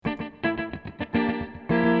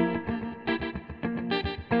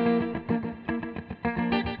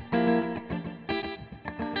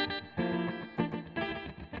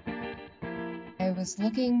was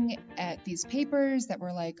looking at these papers that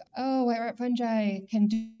were like, oh, white rot fungi can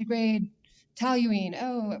degrade toluene.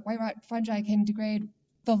 Oh, white rot fungi can degrade.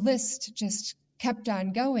 The list just kept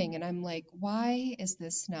on going. And I'm like, why is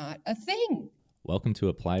this not a thing? Welcome to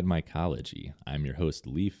Applied Mycology. I'm your host,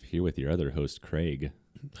 Leaf, here with your other host, Craig.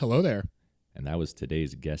 Hello there. And that was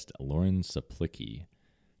today's guest, Lauren Saplicki.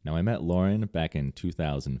 Now, I met Lauren back in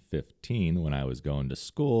 2015 when I was going to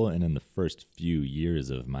school, and in the first few years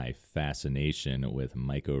of my fascination with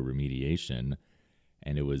mycoremediation.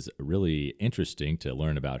 And it was really interesting to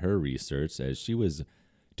learn about her research, as she was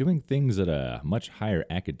doing things at a much higher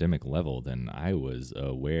academic level than I was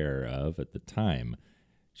aware of at the time.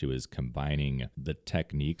 She was combining the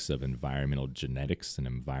techniques of environmental genetics and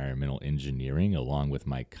environmental engineering along with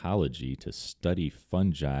mycology to study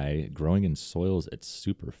fungi growing in soils at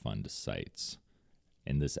Superfund sites.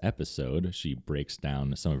 In this episode, she breaks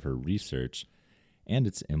down some of her research and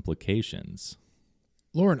its implications.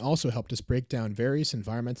 Lauren also helped us break down various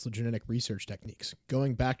environmental genetic research techniques,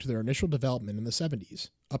 going back to their initial development in the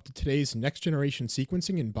 70s, up to today's next-generation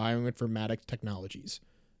sequencing and bioinformatics technologies.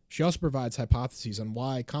 She also provides hypotheses on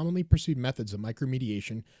why commonly pursued methods of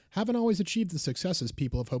mycoremediation haven't always achieved the successes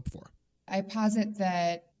people have hoped for. I posit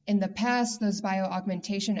that in the past, those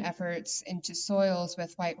bioaugmentation efforts into soils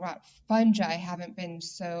with white rot fungi haven't been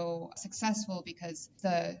so successful because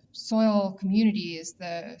the soil communities,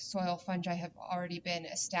 the soil fungi have already been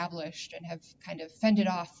established and have kind of fended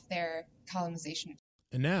off their colonization.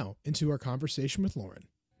 And now, into our conversation with Lauren.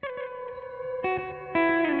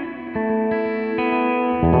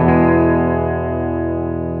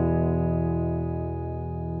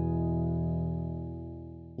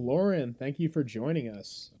 Lauren, thank you for joining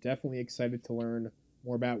us. Definitely excited to learn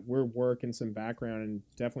more about your work and some background and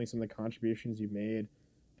definitely some of the contributions you've made.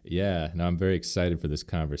 Yeah, no, I'm very excited for this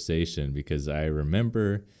conversation because I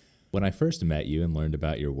remember when I first met you and learned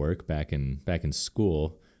about your work back in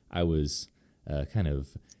school, I was kind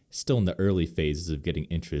of still in the early phases of getting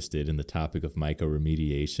interested in the topic of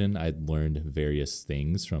mycoremediation. I'd learned various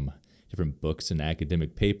things from different books and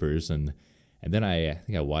academic papers, and then I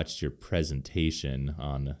think I watched your presentation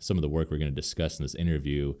on some of the work we're going to discuss in this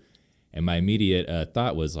interview, and my immediate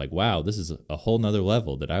thought was like, wow, this is a whole nother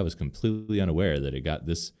level that I was completely unaware that it got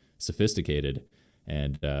this sophisticated,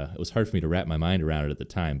 and it was hard for me to wrap my mind around it at the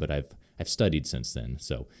time, but I've studied since then,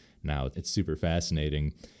 so now it's super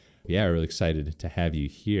fascinating. Yeah, I'm really excited to have you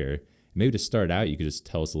here. Maybe to start out, you could just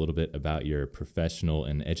tell us a little bit about your professional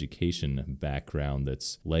and education background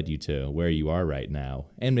that's led you to where you are right now,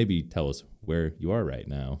 and maybe tell us where you are right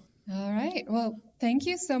now. All right. Well, thank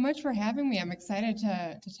you so much for having me. I'm excited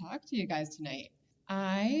to talk to you guys tonight.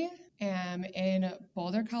 I am in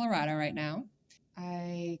Boulder, Colorado right now.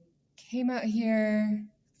 I came out here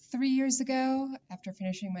 3 years ago after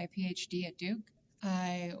finishing my PhD at Duke.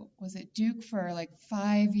 I was at Duke for like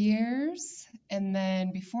 5 years, and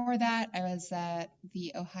then before that, I was at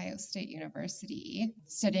the Ohio State University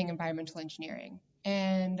studying environmental engineering.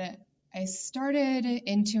 And I started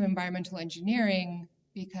into environmental engineering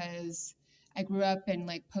because I grew up in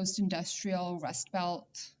like post-industrial Rust Belt,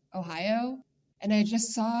 Ohio, and I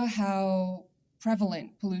just saw how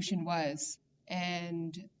prevalent pollution was,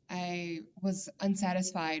 and I was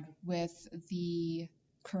unsatisfied with the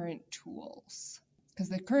current tools. Because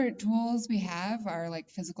the current tools we have are like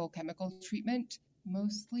physical chemical treatment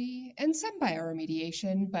mostly, and some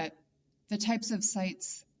bioremediation, but the types of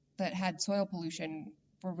sites that had soil pollution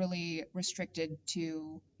were really restricted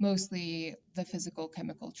to mostly the physical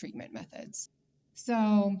chemical treatment methods.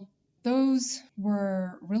 So those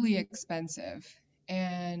were really expensive,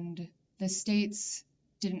 and the states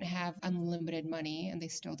didn't have unlimited money, and they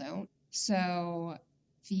still don't. So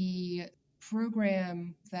the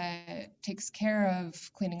program that takes care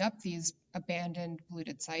of cleaning up these abandoned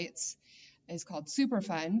polluted sites is called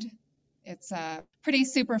Superfund. It's pretty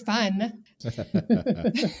super fun.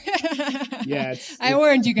 Yeah, I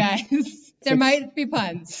warned you guys. There might be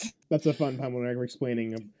puns. That's a fun pun when we're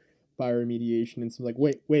explaining bioremediation and some like,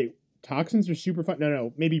 wait, toxins are super fun.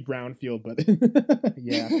 No, maybe brownfield, but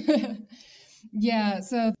yeah. Yeah,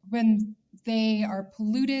 so when they are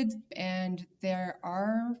polluted and there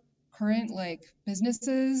are current like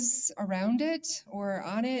businesses around it or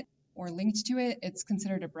on it or linked to it, it's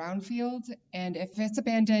considered a brownfield. And if it's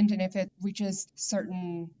abandoned and if it reaches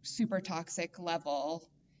certain super toxic level,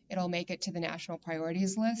 it'll make it to the National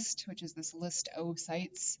Priorities List, which is this List O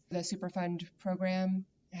sites the Superfund program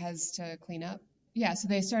has to clean up. Yeah, so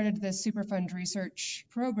they started this Superfund research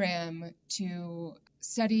program to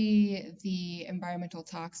study the environmental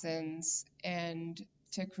toxins and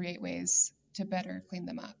to create ways to better clean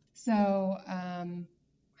them up. So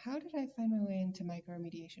how did I find my way into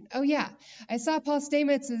microremediation? Oh, yeah. I saw Paul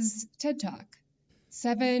Stamets's TED Talk,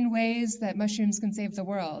 7 Ways That Mushrooms Can Save the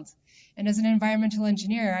World. And as an environmental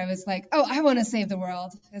engineer, I was like, oh, I want to save the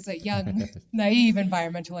world as a young, naive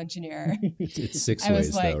environmental engineer. It's 6 I was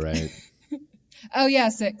ways, like, though, right? Oh, yeah,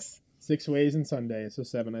 6. 6 ways and Sunday, so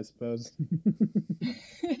 7, I suppose.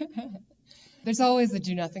 There's always the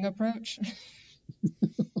do nothing approach.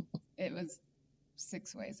 It was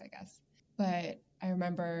 6 ways, I guess. But I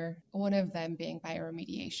remember one of them being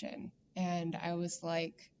bioremediation. And I was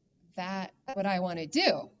like, that's what I want to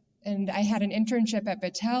do. And I had an internship at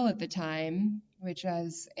Battelle at the time, which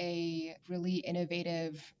was a really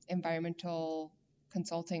innovative environmental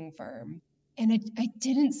consulting firm. And I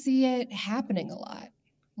didn't see it happening a lot.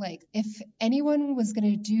 Like, if anyone was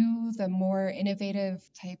going to do the more innovative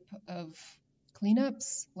type of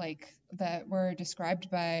cleanups, like that were described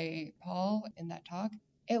by Paul in that talk,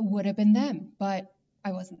 it would have been them. But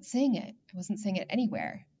I wasn't seeing it. I wasn't seeing it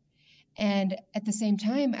anywhere. And at the same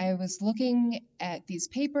time, I was looking at these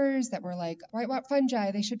papers that were like, white rot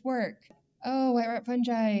fungi, they should work. Oh, white rot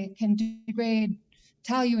fungi can degrade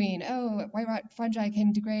toluene. Oh, white rot fungi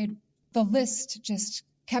can degrade. The list just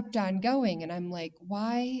kept on going. And I'm like,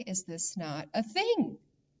 why is this not a thing?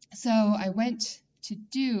 So I went to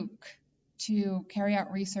Duke to carry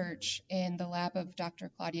out research in the lab of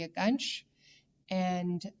Dr. Claudia Gunch,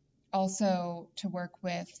 and also to work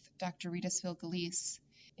with Dr. Rita Svil-Gillies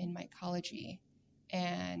in mycology.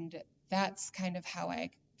 And that's kind of how I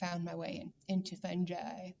found my way into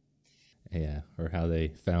fungi. Yeah, or how they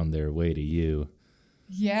found their way to you.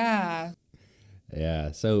 Yeah.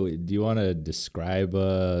 Yeah. So do you want to describe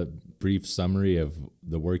a brief summary of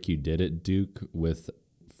the work you did at Duke with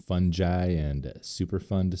fungi and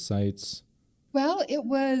Superfund sites? Well, it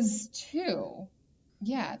was 2.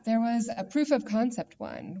 Yeah, there was a proof of concept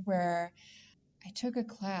one where I took a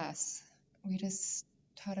class. We just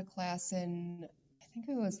taught a class in, I think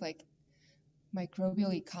it was like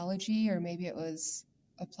microbial ecology, or maybe it was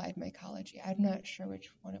applied mycology. I'm not sure which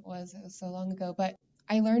one it was. It was so long ago. But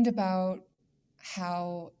I learned about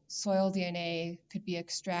how soil DNA could be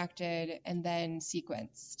extracted and then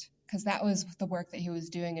sequenced, because that was the work that he was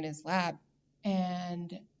doing in his lab.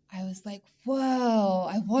 And I was like, whoa,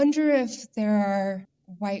 I wonder if there are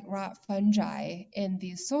white rot fungi in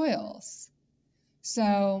these soils.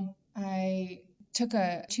 So I took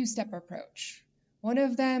a 2-step approach. One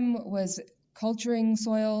of them was culturing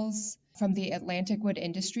soils from the Atlantic Wood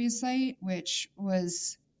Industries site, which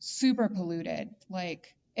was super polluted.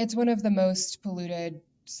 Like, it's one of the most polluted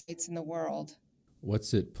sites in the world.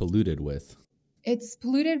 What's it polluted with? It's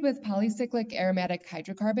polluted with polycyclic aromatic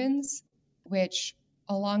hydrocarbons, which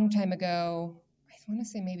a long time ago, I want to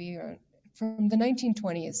say maybe from the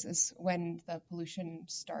 1920s is when the pollution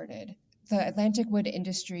started. The Atlantic Wood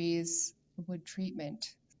Industries wood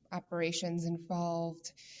treatment operations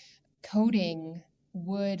involved coating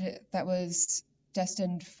wood that was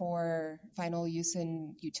destined for final use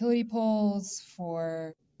in utility poles,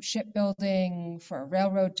 for shipbuilding, for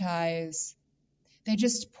railroad ties. They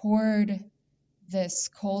just poured this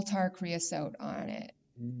coal tar creosote on it.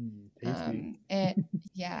 Tasty.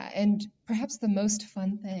 And perhaps the most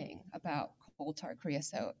fun thing about coal tar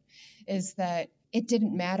creosote is that it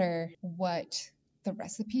didn't matter what the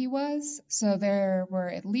recipe was. So there were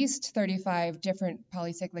at least 35 different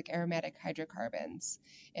polycyclic aromatic hydrocarbons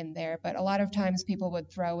in there, but a lot of times people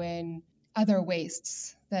would throw in other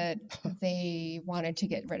wastes that they wanted to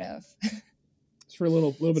get rid of. It's for a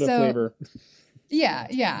little bit of flavor.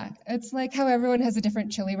 Yeah. It's like how everyone has a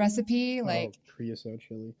different chili recipe. Like creosote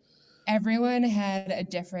chili. Everyone had a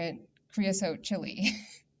different creosote chili.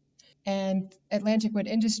 And Atlantic Wood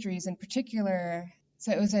Industries in particular,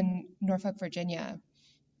 so it was in Norfolk, Virginia,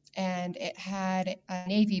 and it had a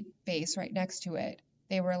Navy base right next to it.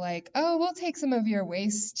 They were like, oh, we'll take some of your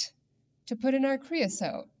waste to put in our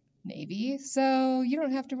creosote, Navy, so you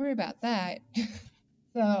don't have to worry about that.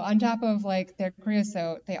 So on top of like their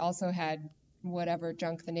creosote, they also had whatever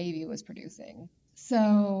junk the Navy was producing.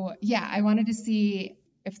 So yeah, I wanted to see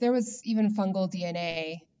if there was even fungal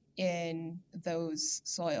DNA in those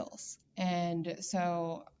soils. And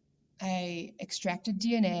so I extracted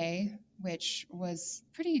DNA, which was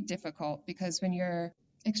pretty difficult because when you're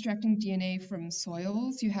extracting DNA from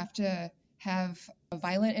soils, you have to have a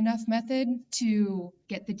violent enough method to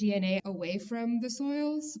get the DNA away from the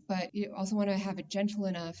soils, but you also want to have a gentle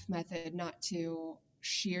enough method not to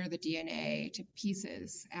shear the DNA to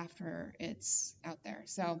pieces after it's out there.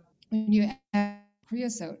 So when you add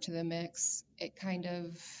creosote to the mix, it kind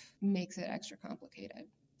of makes it extra complicated.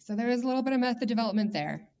 So there was a little bit of method development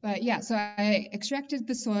there. But yeah, so I extracted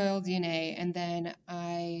the soil DNA and then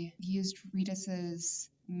I used Redis's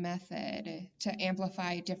method to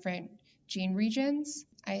amplify different gene regions.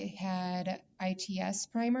 I had ITS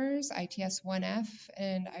primers, ITS1F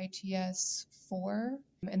and ITS4.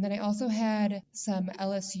 And then I also had some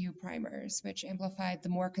LSU primers, which amplified the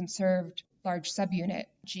more conserved large subunit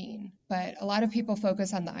gene. But a lot of people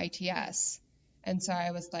focus on the ITS. And so I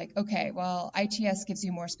was like, okay, well, ITS gives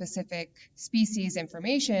you more specific species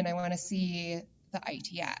information. I want to see the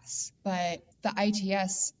ITS. But the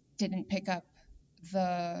ITS didn't pick up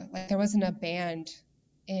there wasn't a band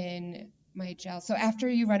in my gel. So after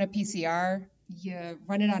you run a PCR, you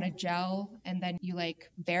run it on a gel and then you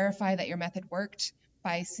verify that your method worked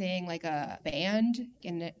by seeing a band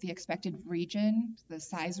in the expected region, the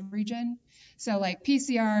size region. So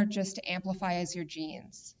PCR just amplifies your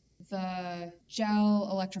genes. The gel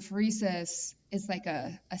electrophoresis is like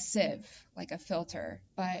a sieve, like a filter,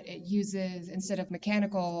 but it uses, instead of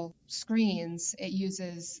mechanical screens, it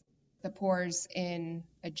uses the pores in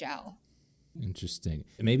a gel. Interesting.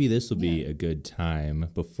 Maybe this will be a good time,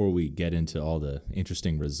 before we get into all the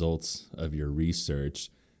interesting results of your research,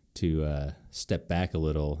 to step back a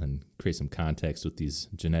little and create some context with these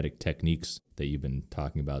genetic techniques that you've been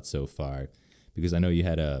talking about so far. Because I know you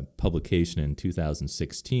had a publication in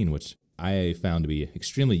 2016, which I found to be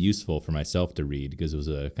extremely useful for myself to read, because it was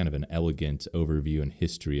a kind of an elegant overview and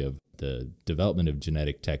history of the development of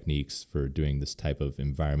genetic techniques for doing this type of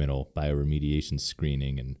environmental bioremediation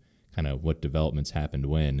screening and kind of what developments happened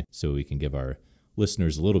when, so we can give our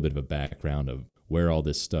listeners a little bit of a background of where all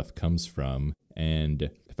this stuff comes from. And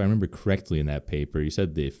if I remember correctly in that paper, you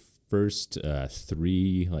said the first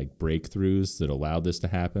three breakthroughs that allowed this to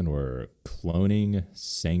happen were cloning,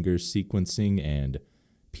 Sanger sequencing, and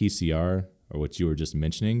PCR, or what you were just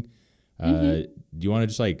mentioning. Do you want to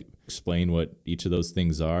just explain what each of those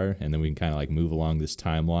things are, and then we can kind of move along this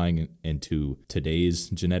timeline into today's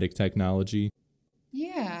genetic technology?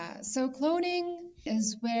 Yeah, so cloning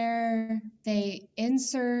is where they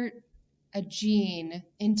insert a gene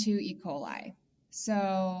into E. coli.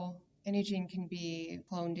 So any gene can be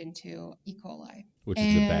cloned into E. coli. Which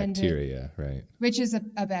is a bacteria, right? Which is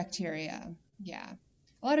a bacteria, yeah.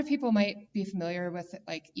 A lot of people might be familiar with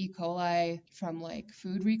E. coli from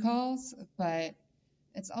food recalls, but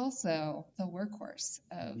it's also the workhorse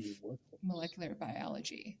of molecular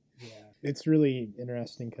biology. Yeah, it's really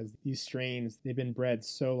interesting because these strains, they've been bred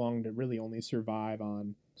so long to really only survive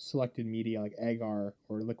on selected media like agar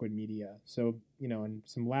or liquid media. So, in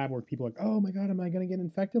some lab work, people are like, oh my God, am I going to get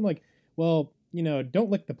infected? I'm like, well,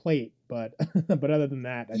 don't lick the plate, but but other than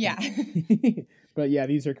that, I think, but yeah,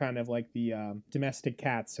 these are kind of like the domestic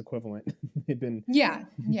cats equivalent. They've been yeah,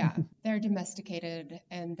 they're domesticated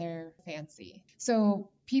and they're fancy.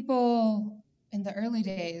 So people in the early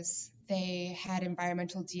days, they had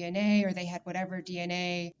environmental DNA, or they had whatever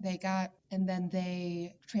DNA they got, and then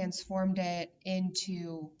they transformed it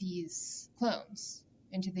into these clones,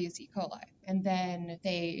 into these E. coli. And then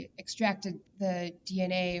they extracted the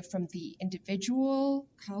DNA from the individual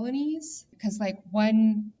colonies, because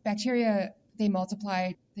one bacteria, they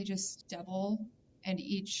multiply, they just double, and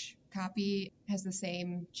each copy has the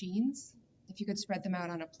same genes. If you could spread them out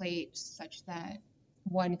on a plate such that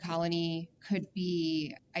one colony could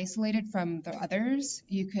be isolated from the others,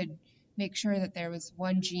 you could make sure that there was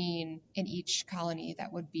one gene in each colony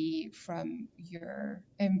that would be from your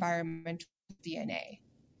environmental DNA.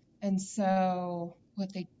 And so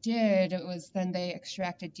what they did was then they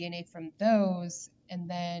extracted DNA from those and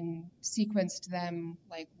then sequenced them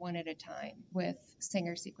one at a time with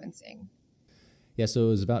Sanger sequencing. Yeah, so it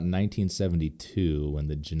was about 1972 when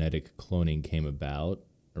the genetic cloning came about,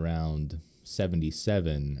 around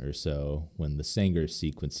 77 or so when the Sanger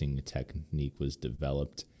sequencing technique was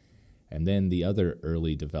developed. And then the other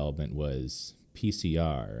early development was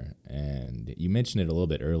PCR. And you mentioned it a little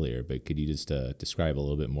bit earlier, but could you just describe a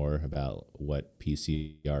little bit more about what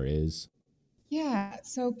PCR is? Yeah,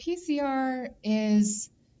 so PCR is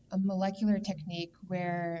a molecular technique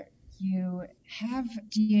where you have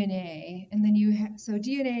DNA and then so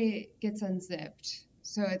DNA gets unzipped.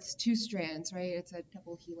 So it's two strands, right? It's a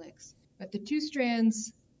double helix. But the two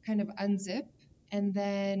strands kind of unzip, and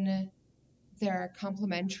then there are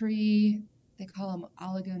complementary, they call them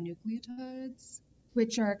oligonucleotides,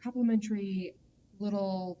 which are complementary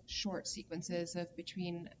little short sequences of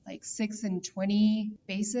between 6 and 20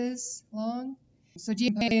 bases long. So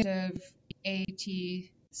DNA of A,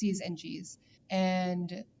 T, C's, and G's.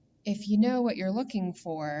 And if you know what you're looking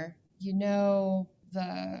for, you know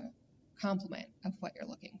the complement of what you're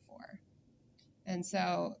looking for. And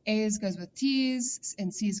so A's goes with T's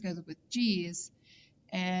and C's goes with G's.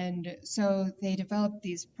 And so they developed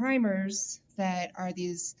these primers that are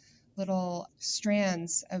these little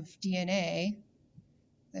strands of DNA,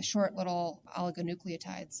 the short little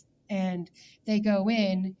oligonucleotides. And they go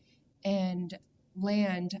in and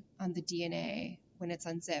land on the DNA when it's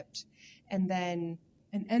unzipped. And then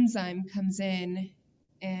an enzyme comes in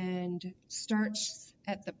and starts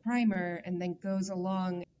at the primer and then goes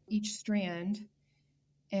along each strand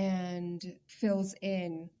and fills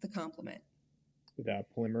in the complement. Without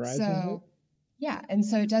polymerizing So, yeah, and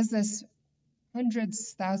so it does this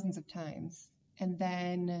hundreds, thousands of times, and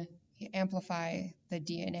then you amplify the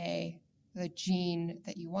DNA, the gene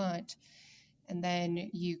that you want, and then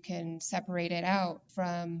you can separate it out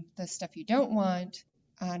from the stuff you don't want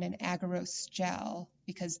on an agarose gel,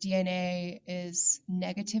 because DNA is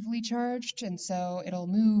negatively charged, and so it'll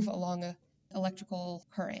move along an electrical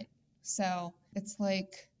current. So it's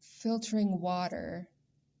like filtering water,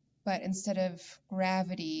 but instead of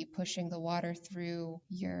gravity pushing the water through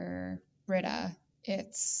your Brita,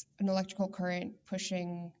 it's an electrical current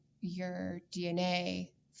pushing your DNA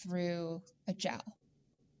through a gel.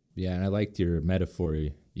 Yeah, and I liked your metaphor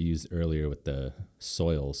you used earlier with the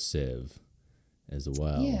soil sieve as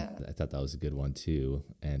well. Yeah. I thought that was a good one too.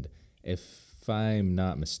 And if I'm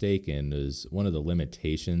not mistaken, is one of the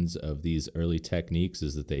limitations of these early techniques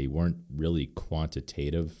is that they weren't really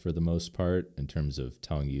quantitative for the most part in terms of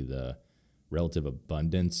telling you the relative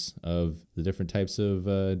abundance of the different types of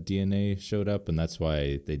DNA showed up, and that's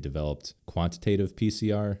why they developed quantitative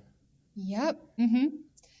PCR. Yep.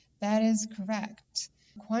 That is correct.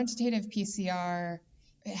 Quantitative PCR,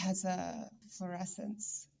 it has a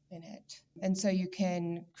fluorescence in it. And so you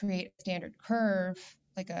can create a standard curve,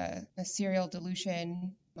 like a serial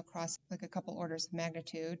dilution across like a couple orders of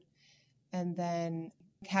magnitude, and then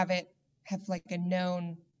have like a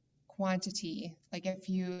known quantity. Like if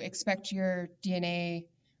you expect your DNA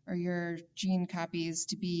or your gene copies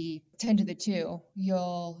to be 10 to the 2,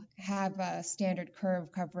 you'll have a standard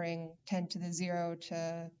curve covering 10 to the 0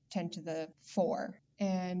 to 10 to the 4.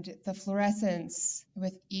 And the fluorescence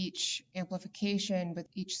with each amplification, with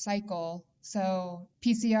each cycle. So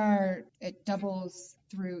PCR, it doubles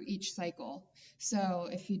through each cycle. So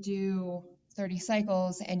if you do 30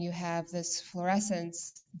 cycles and you have this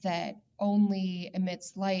fluorescence that only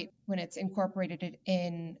emits light when it's incorporated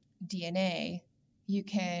in DNA, you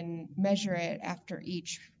can measure it after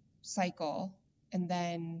each cycle and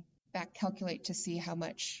then back calculate to see how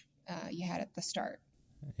much you had at the start.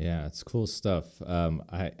 Yeah, it's cool stuff.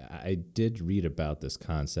 I did read about this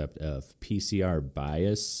concept of PCR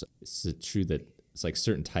bias. Is it true that it's like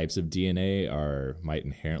certain types of DNA might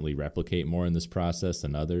inherently replicate more in this process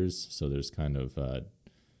than others? So there's kind of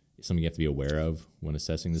something you have to be aware of when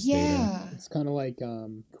assessing this data? It's kind of like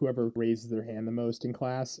whoever raises their hand the most in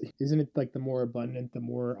class. Isn't it like the more abundant, the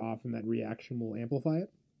more often that reaction will amplify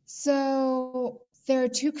it? So there are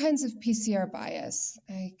two kinds of PCR bias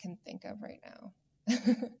I can think of right now.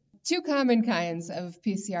 Two common kinds of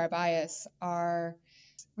PCR bias are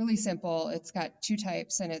really simple. It's got two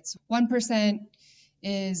types, and it's 1%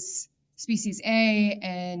 is species A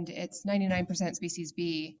and it's 99% species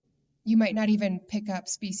B. You might not even pick up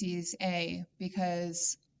species A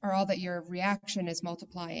because all that your reaction is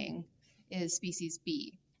multiplying is species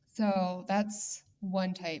B. So that's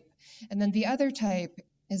one type. And then the other type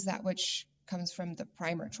is that which comes from the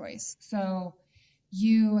primer choice. So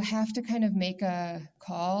you have to kind of make a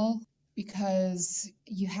call because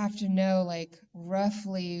you have to know like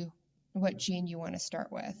roughly what gene you want to start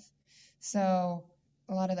with. So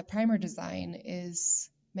a lot of the primer design is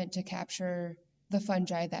meant to capture the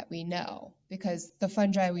fungi that we know, because the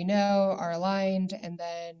fungi we know are aligned, and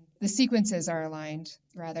then the sequences are aligned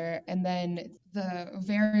rather, and then the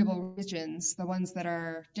variable regions, the ones that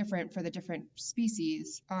are different for the different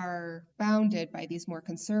species, are bounded by these more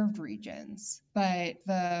conserved regions. But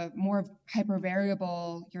the more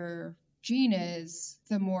hypervariable your gene is,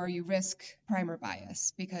 the more you risk primer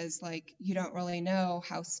bias, because like you don't really know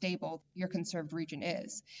how stable your conserved region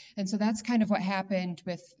is. And so that's kind of what happened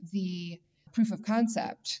with the proof of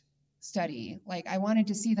concept study. Like I wanted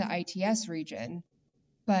to see the ITS region,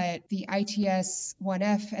 but the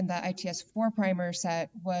ITS-1F and the ITS-4 primer set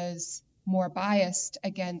was more biased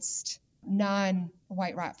against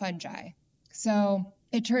non-white rot fungi. So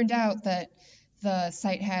it turned out that the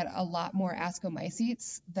site had a lot more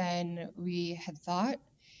ascomycetes than we had thought.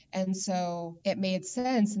 And so it made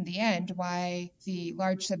sense in the end why the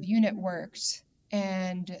large subunit worked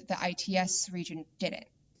and the ITS region didn't.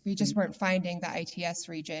 We just weren't finding the ITS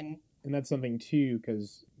region And that's something too,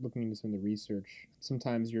 because looking into some of the research,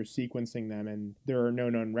 sometimes you're sequencing them and there are no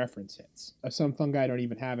known reference hits. Some fungi don't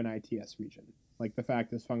even have an ITS region. Like the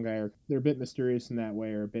fact is they're a bit mysterious in that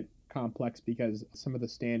way, or a bit complex, because some of the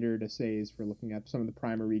standard assays for looking at some of the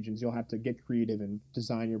primer regions, you'll have to get creative and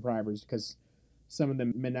design your primers because some of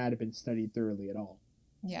them may not have been studied thoroughly at all.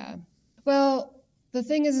 Yeah. Well, the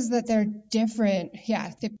thing is that they're different.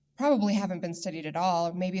 Yeah, they probably haven't been studied at all,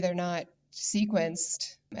 or maybe they're not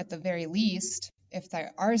sequenced at the very least if they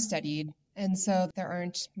are studied. And so there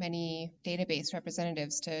aren't many database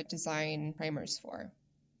representatives to design primers for.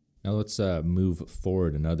 Now let's move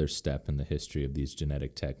forward another step in the history of these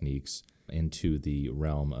genetic techniques into the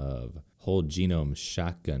realm of whole genome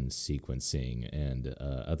shotgun sequencing and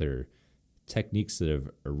other techniques that have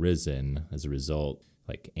arisen as a result,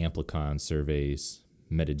 like amplicon surveys,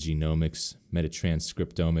 metagenomics,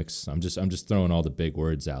 metatranscriptomics. I'm just throwing all the big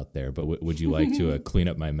words out there, but would you like to clean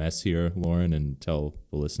up my mess here, Lauren, and tell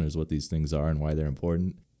the listeners what these things are and why they're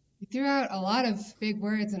important? You threw out a lot of big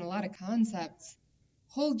words and a lot of concepts.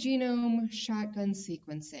 Whole genome shotgun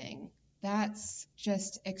sequencing. That's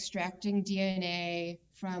just extracting DNA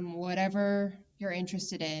from whatever you're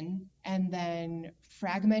interested in and then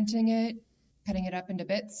fragmenting it, cutting it up into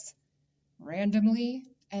bits randomly,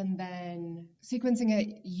 and then sequencing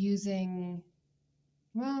it using,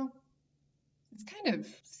 well, it's kind of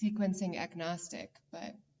sequencing agnostic,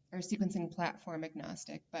 or sequencing platform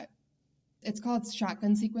agnostic, but it's called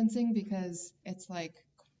shotgun sequencing because it's like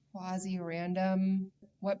quasi-random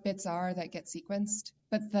what bits are that get sequenced.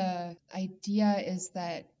 But the idea is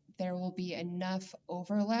that there will be enough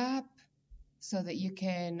overlap so that you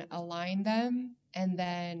can align them and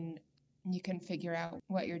then you can figure out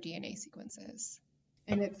what your DNA sequence is.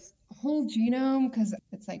 And it's whole genome because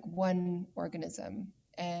it's like one organism,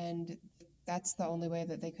 and that's the only way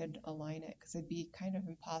that they could align it, because it'd be kind of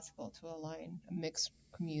impossible to align a mixed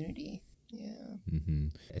community. Yeah. Mm-hmm.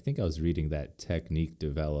 I think I was reading that technique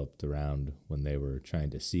developed around when they were trying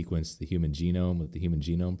to sequence the human genome with the Human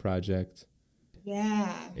Genome Project.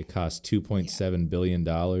 Yeah. It cost $2.7 billion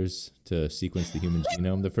to sequence the human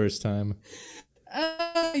genome the first time.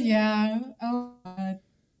 Yeah. Oh, God.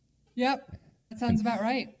 Yep. That sounds about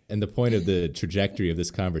right. And the point of the trajectory of this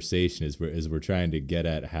conversation is we're trying to get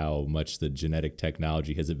at how much the genetic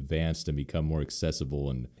technology has advanced and become more accessible.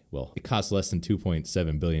 And, well, it costs less than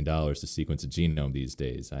 $2.7 billion to sequence a genome these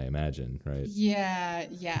days, I imagine, right?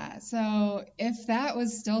 Yeah. So if that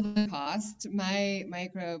was still the cost, my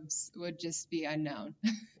microbes would just be unknown.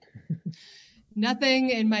 Nothing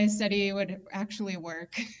in my study would actually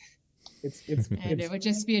work. It would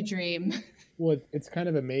just be a dream. Well, it's kind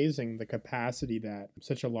of amazing the capacity that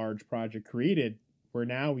such a large project created, where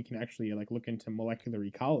now we can actually look into molecular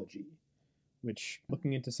ecology, which,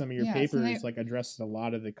 looking into some of your papers, addresses a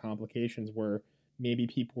lot of the complications where maybe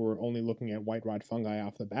people were only looking at white rot fungi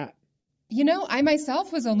off the bat. I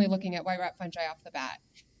myself was only looking at white rot fungi off the bat.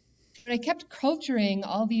 But I kept culturing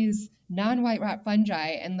all these non-white rot fungi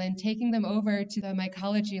and then taking them over to the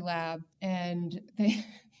mycology lab, and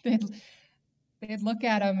they'd look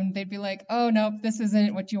at them and they'd be like, "Oh, nope, this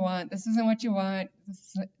isn't what you want. This isn't what you want.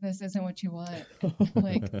 This isn't what you want."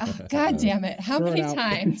 Like, oh, God damn it. How many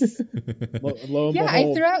times? Lo and behold.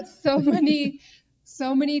 I threw out so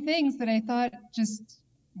many things that I thought just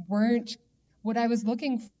weren't what I was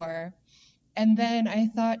looking for. And then I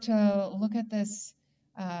thought to look at this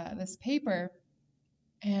paper,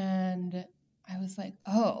 and I was like,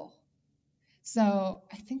 oh. So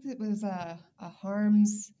I think it was a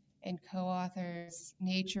Harms and co-authors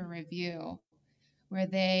Nature review, where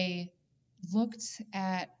they looked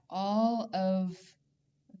at all of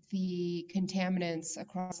the contaminants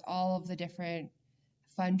across all of the different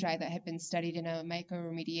fungi that had been studied in a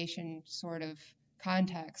mycoremediation sort of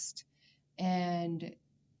context, and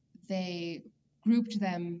they grouped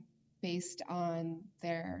them based on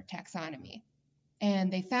their taxonomy.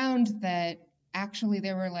 And they found that actually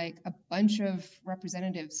there were like a bunch of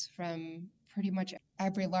representatives from pretty much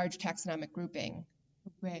every large taxonomic grouping,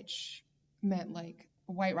 which meant like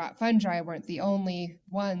white rot fungi weren't the only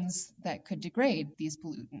ones that could degrade these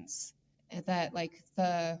pollutants, that like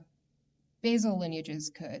the basal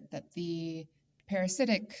lineages could, that the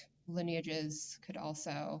parasitic lineages could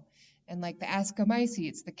also, and like the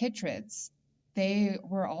Ascomycetes, the chytrids, they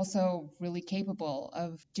were also really capable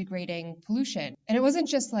of degrading pollution. And it wasn't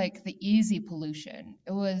just like the easy pollution,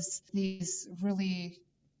 it was these really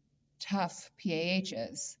tough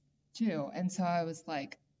PAHs too. And so I was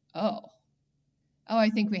like, oh, I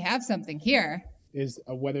think we have something here. Is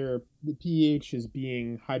whether the pH is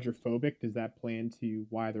being hydrophobic, does that play into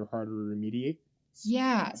why they're harder to remediate?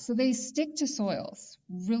 Yeah, so they stick to soils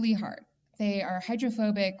really hard. They are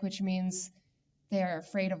hydrophobic, which means they are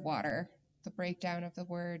afraid of water. The breakdown of the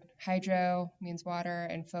word hydro means water,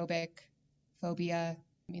 and phobia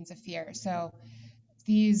means a fear. So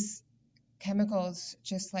these chemicals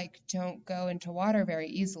just like don't go into water very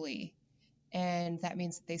easily. And that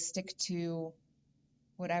means that they stick to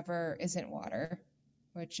whatever isn't water,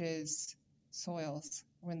 which is soils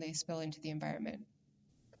when they spill into the environment.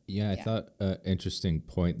 Yeah, I thought an interesting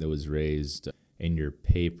point that was raised in your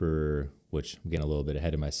paper, which I'm getting a little bit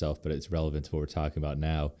ahead of myself, but it's relevant to what we're talking about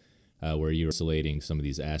now, where you're isolating some of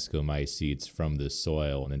these ascomycetes from the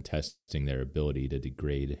soil and then testing their ability to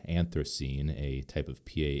degrade anthracene, a type of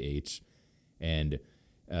PAH. And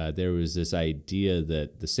there was this idea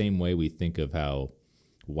that the same way we think of how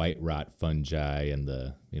white rot fungi and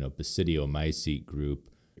the Basidiomycete group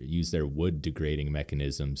use their wood degrading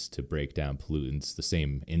mechanisms to break down pollutants, the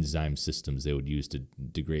same enzyme systems they would use to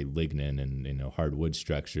degrade lignin and hard wood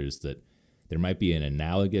structures, that there might be an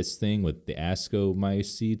analogous thing with the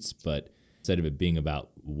ascomycetes, but instead of it being about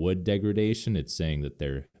wood degradation, it's saying that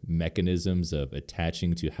they're mechanisms of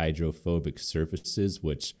attaching to hydrophobic surfaces,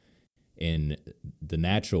 which in the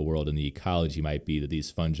natural world, in the ecology, might be that these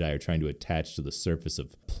fungi are trying to attach to the surface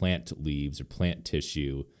of plant leaves or plant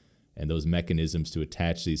tissue. And those mechanisms to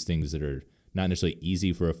attach these things that are not necessarily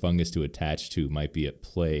easy for a fungus to attach to might be at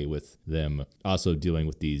play with them also dealing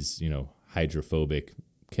with these, hydrophobic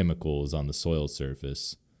chemicals on the soil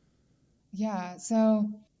surface. Yeah, so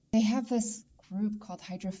they have this group called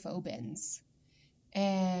hydrophobins.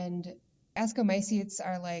 And ascomycetes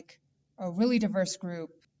are like a really diverse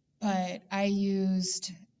group, but I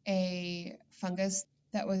used a fungus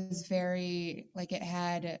that was it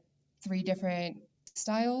had 3 different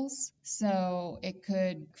styles. So it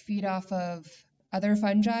could feed off of other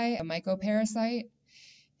fungi, a mycoparasite.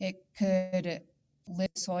 It could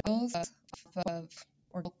live soils off of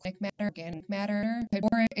organic matter,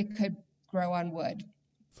 or it could grow on wood.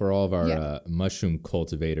 For all of our mushroom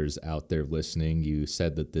cultivators out there listening, you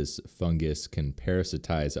said that this fungus can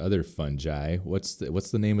parasitize other fungi. What's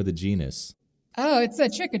the name of the genus? Oh, it's a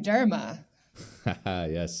trichoderma.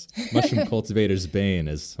 Yes. Mushroom cultivator's bane,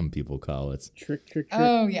 as some people call it. Trick.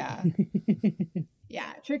 Oh, yeah.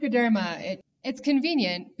 Yeah, trichoderma. It's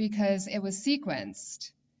convenient because it was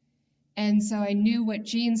sequenced. And so I knew what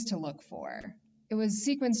genes to look for. It was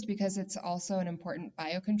sequenced because it's also an important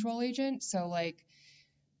biocontrol agent. So like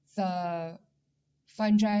the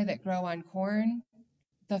fungi that grow on corn,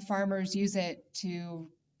 the farmers use it to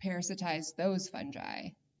parasitize those fungi.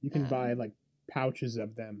 You can buy like pouches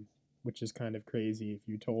of them, which is kind of crazy if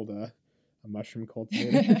you told a mushroom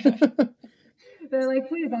cultivator. They're like,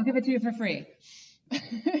 please, I'll give it to you for free.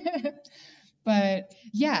 But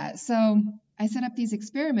yeah, so I set up these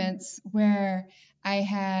experiments where I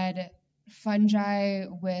had fungi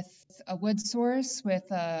with a wood source, with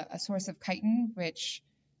a source of chitin, which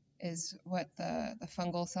is what the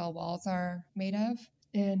fungal cell walls are made of.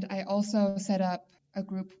 And I also set up a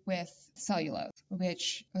group with cellulose,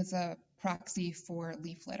 which was a proxy for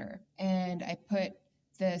leaf litter. And I put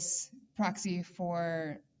this proxy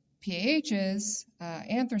for PAHs,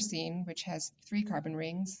 anthracene, which has 3 carbon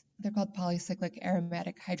rings. They're called polycyclic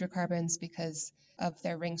aromatic hydrocarbons because of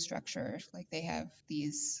their ring structure. Like they have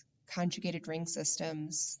these conjugated ring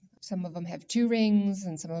systems. Some of them have 2 rings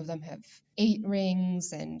and some of them have 8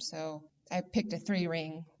 rings. And so I picked a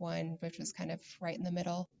 3-ring one, which was kind of right in the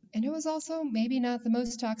middle. And it was also maybe not the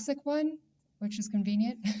most toxic one, which is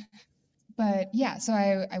convenient. But yeah, so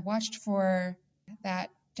I watched for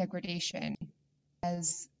that degradation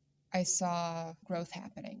as I saw growth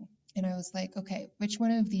happening. And I was like, okay, which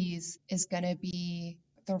one of these is going to be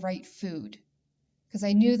the right food? Because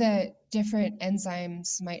I knew that different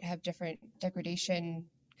enzymes might have different degradation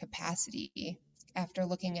capacity after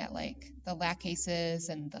looking at like the lactases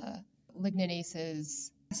and the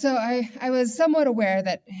ligninases. So I was somewhat aware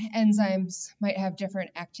that enzymes might have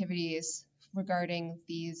different activities regarding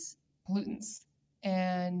these pollutants.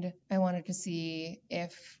 And I wanted to see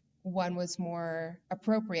if one was more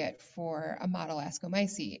appropriate for a model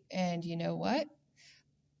ascomycete. And you know what?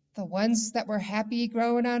 The ones that were happy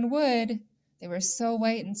growing on wood, they were so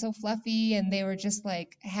white and so fluffy, and they were just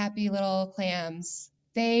like happy little clams.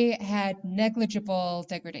 They had negligible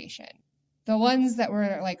degradation. The ones that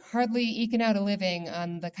were like hardly eking out a living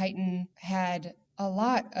on the chitin had a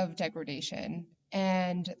lot of degradation.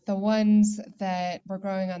 And the ones that were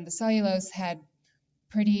growing on the cellulose had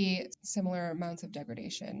pretty similar amounts of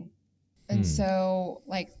degradation. And so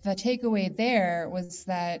like the takeaway there was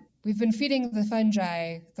that we've been feeding the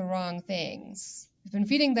fungi the wrong things. we've been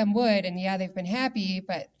feeding them wood, and yeah, they've been happy,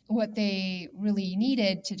 but what they really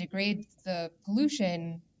needed to degrade the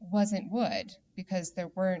pollution wasn't wood, because there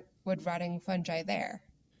weren't wood rotting fungi there.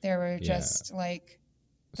 There were Yeah. just like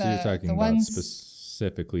So you're talking the about ones.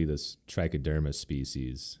 specifically this Trichoderma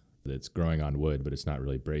species that's growing on wood, but it's not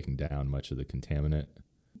really breaking down much of the contaminant.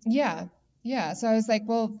 Yeah, yeah. So I was like,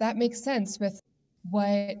 well, that makes sense with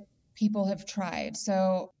what people have tried.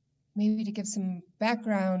 So maybe to give some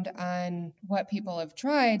background on what people have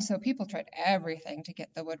tried. So people tried everything to get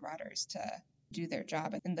the wood rotters to do their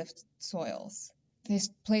job in the soils. They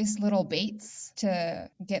placed little baits to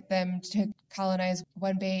get them to colonize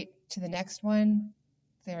one bait to the next one.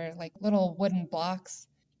 They're like little wooden blocks.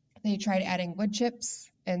 They tried adding wood chips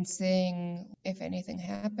and seeing if anything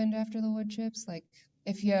happened after the wood chips. Like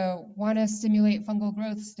if you want to stimulate fungal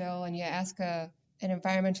growth still and you ask an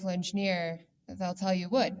environmental engineer, they'll tell you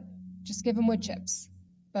wood. Just give them wood chips.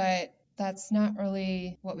 But that's not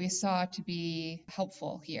really what we saw to be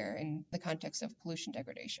helpful here in the context of pollution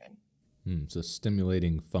degradation. So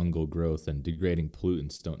stimulating fungal growth and degrading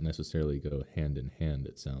pollutants don't necessarily go hand in hand,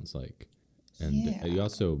 it sounds like. And Yeah. you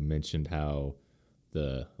also mentioned how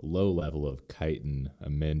the low level of chitin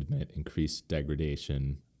amendment increased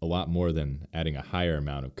degradation a lot more than adding a higher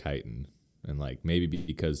amount of chitin. And like maybe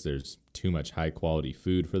because there's too much high quality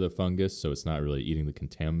food for the fungus, so it's not really eating the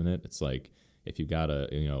contaminant. It's like if you got a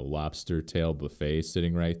lobster tail buffet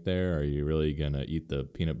sitting right there, are you really gonna eat the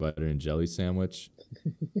peanut butter and jelly sandwich?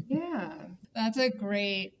 Yeah, that's a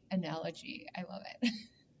great analogy. I love it.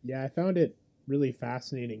 Yeah, I found it really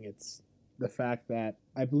fascinating. It's the fact that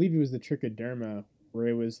I believe it was the Trichoderma where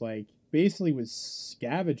it was like basically was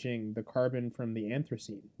scavenging the carbon from the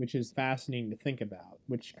anthracene, which is fascinating to think about,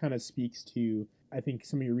 which kind of speaks to, I think,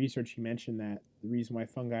 some of your research. You mentioned that the reason why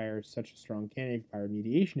fungi are such a strong candidate for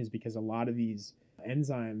bioremediation is because a lot of these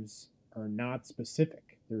enzymes are not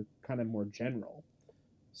specific. They're kind of more general.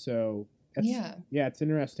 So Yeah. it's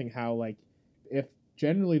interesting how, like, if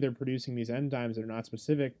generally they're producing these enzymes that are not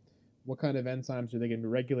specific, what kind of enzymes are they going to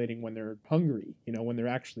be regulating when they're hungry, when they're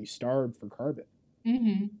actually starved for carbon?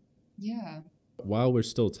 Mm-hmm. Yeah. While we're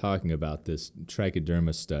still talking about this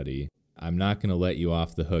Trichoderma study, I'm not going to let you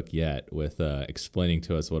off the hook yet with explaining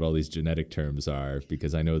to us what all these genetic terms are,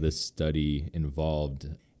 because I know this study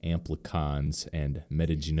involved amplicons and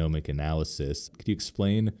metagenomic analysis. Could you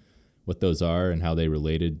explain what those are and how they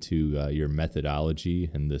related to your methodology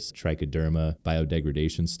in this Trichoderma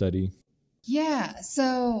biodegradation study? Yeah.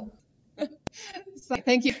 So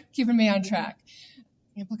thank you for keeping me on track.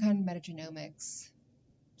 Amplicon metagenomics.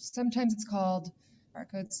 Sometimes it's called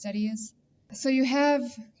barcode studies. So you have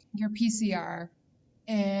your PCR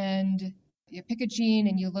and you pick a gene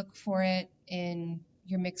and you look for it in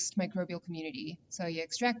your mixed microbial community. So you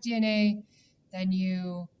extract DNA, then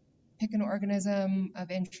you pick an organism of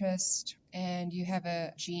interest, and you have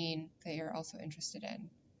a gene that you're also interested in.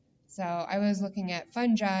 So I was looking at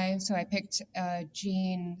fungi, so I picked a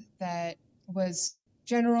gene that was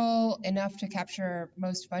general enough to capture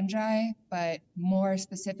most fungi, but more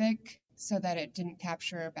specific so that it didn't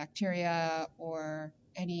capture bacteria or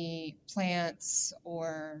any plants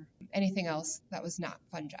or anything else that was not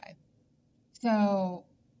fungi. So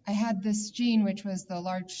I had this gene, which was the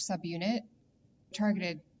large subunit,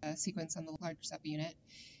 targeted sequence on the large subunit,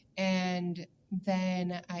 and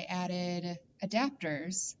then I added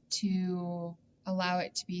adapters to allow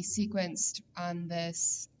it to be sequenced on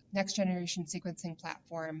this next generation sequencing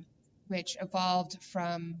platform, which evolved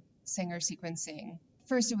from Sanger sequencing.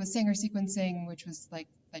 First, it was Sanger sequencing, which was like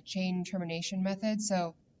the chain termination method.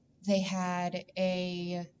 So they had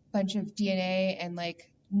a bunch of DNA and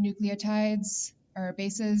like nucleotides or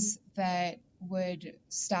bases that would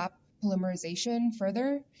stop polymerization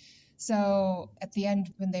further. So at the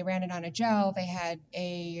end, when they ran it on a gel, they had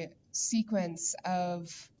a sequence of,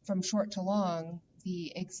 from short to long,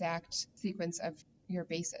 the exact sequence of your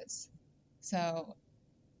bases. So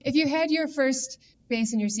if you had your first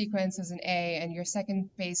base in your sequence as an A and your second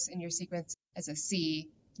base in your sequence as a C,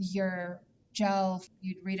 your gel,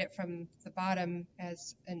 you'd read it from the bottom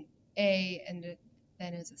as an A and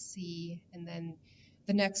then as a C, and then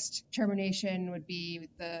the next termination would be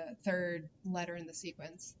the third letter in the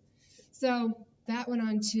sequence. So that went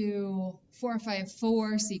on to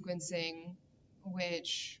 454 sequencing,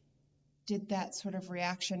 which did that sort of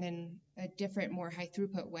reaction in a different, more high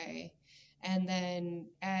throughput way. And then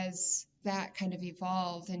as that kind of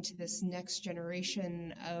evolved into this next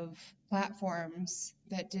generation of platforms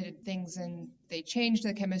that did things, and they changed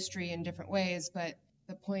the chemistry in different ways, but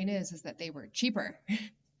the point is that they were cheaper.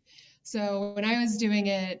 So when I was doing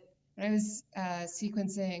it, when I was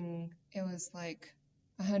sequencing, it was like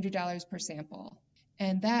 $100 per sample.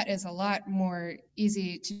 And that is a lot more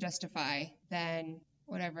easy to justify than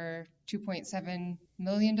whatever, $2.7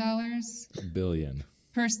 million Billion.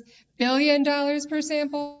 per billion dollars per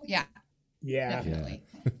sample. Yeah, Yeah. definitely.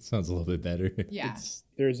 Sounds a little bit better. Yeah.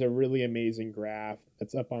 There's a really amazing graph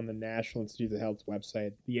that's up on the National Institutes of Health's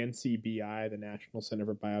website, the NCBI, the National Center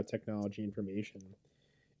for Biotechnology Information.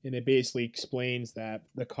 And it basically explains that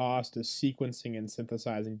the cost of sequencing and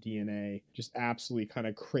synthesizing DNA just absolutely kind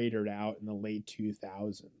of cratered out in the late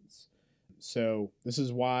 2000s. So this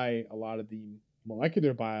is why a lot of the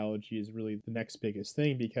molecular biology is really the next biggest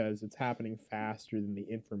thing, because it's happening faster than the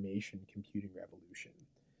information computing revolution.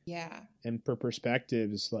 Yeah. And for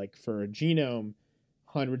perspectives, like for a genome,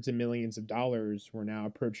 hundreds of millions of dollars, we're now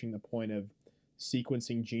approaching the point of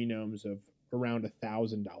sequencing genomes of around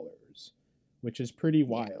 $1,000, which is pretty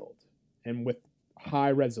wild and with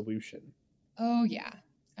high resolution. Oh, yeah.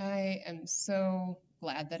 I am so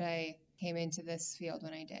glad that I came into this field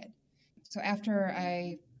when I did. So after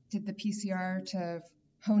I did the PCR to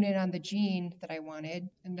hone in on the gene that I wanted,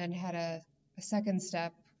 and then had a second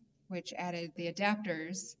step, which added the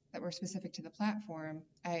adapters that were specific to the platform,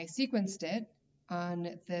 I sequenced it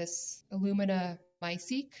on this Illumina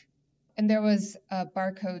MiSeq, and there was a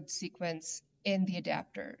barcode sequence in the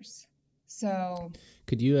adapters. So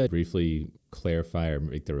could you briefly clarify or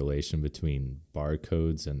make the relation between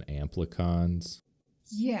barcodes and amplicons?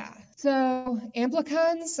 yeah, so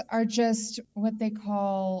amplicons are just what they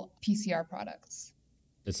call PCR products.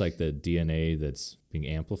 It's like the DNA that's being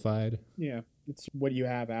amplified? Yeah, it's what you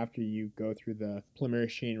have after you go through the polymerase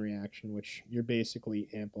chain reaction, which you're basically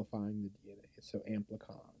amplifying the DNA. So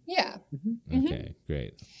amplicon. Yeah. Okay,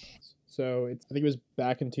 great. So I think it was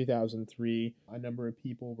back in 2003, a number of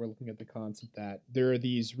people were looking at the concept that there are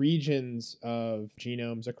these regions of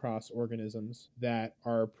genomes across organisms that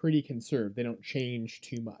are pretty conserved. They don't change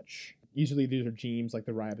too much. Usually these are genes like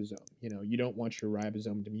the ribosome. You don't want your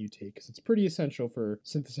ribosome to mutate because it's pretty essential for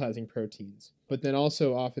synthesizing proteins. But then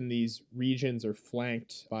also often these regions are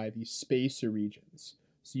flanked by these spacer regions.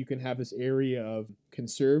 So you can have this area of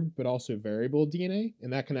conserved but also variable DNA,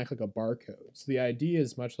 and that can act like a barcode. So the idea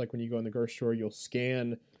is much like when you go in the grocery store, you'll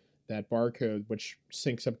scan that barcode, which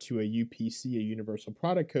syncs up to a UPC, a universal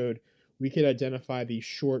product code. We could identify these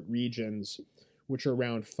short regions, which are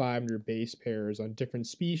around 500 base pairs on different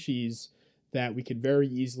species, that we could very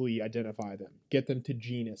easily identify them, get them to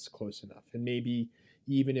genus close enough, and maybe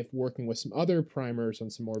even if working with some other primers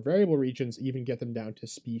on some more variable regions, even get them down to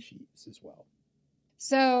species as well.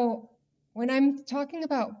 So when I'm talking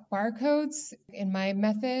about barcodes in my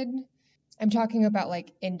method, I'm talking about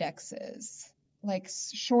like indexes, like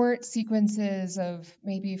short sequences of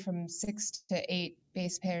maybe from 6 to 8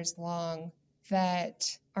 base pairs long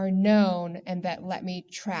that are known and that let me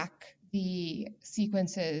track the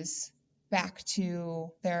sequences back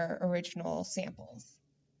to their original samples.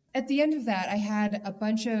 At the end of that, I had a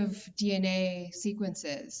bunch of DNA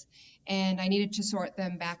sequences, and I needed to sort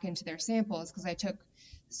them back into their samples because I took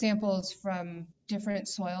samples from different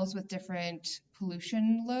soils with different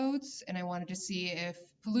pollution loads, and I wanted to see if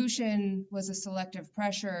pollution was a selective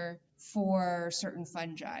pressure for certain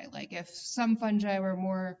fungi, like if some fungi were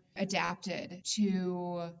more adapted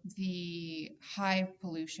to the high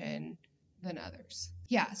pollution than others.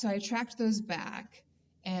 Yeah, so I tracked those back,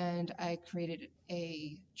 and I created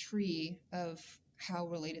a tree of how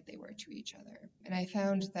related they were to each other. And I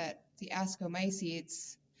found that the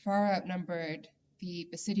Ascomycetes far outnumbered the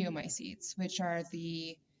Basidiomycetes, which are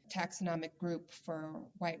the taxonomic group for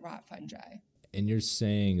white rot fungi. And you're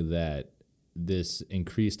saying that this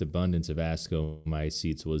increased abundance of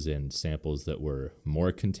Ascomycetes was in samples that were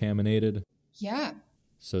more contaminated? Yeah.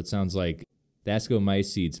 So it sounds like the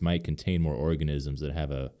Ascomycetes might contain more organisms that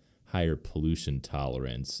have a higher pollution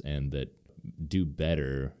tolerance and that do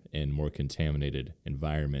better in more contaminated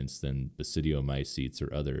environments than Basidiomycetes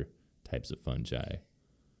or other types of fungi.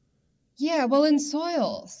 Yeah, well, in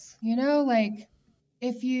soils, like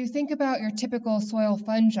if you think about your typical soil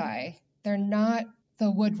fungi, they're not the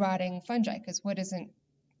wood rotting fungi because wood isn't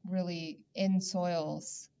really in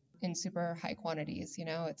soils in super high quantities.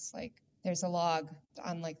 It's like there's a log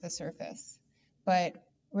on like the surface, but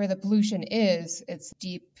where the pollution is, it's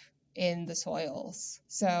deep in the soils.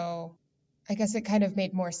 So I guess it kind of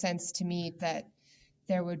made more sense to me that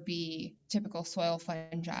there would be typical soil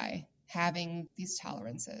fungi having these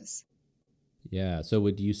tolerances. Yeah, so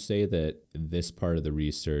would you say that this part of the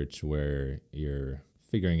research where you're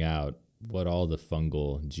figuring out what all the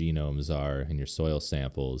fungal genomes are in your soil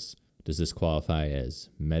samples, does this qualify as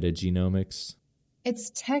metagenomics?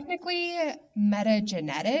 It's technically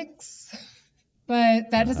metagenetics,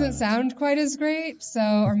 but that doesn't Uh-huh. sound quite as great. So,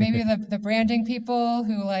 or maybe the branding people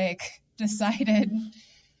who like decided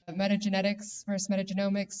metagenetics versus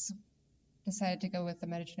metagenomics decided to go with the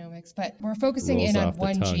metagenomics, but we're focusing Rolls in on off the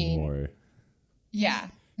one tongue gene. more. Yeah.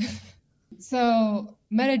 So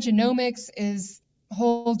metagenomics is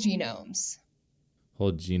whole genomes.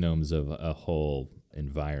 Whole genomes of a whole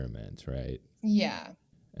environment, right? Yeah.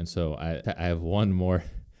 And so I have one more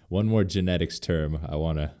genetics term I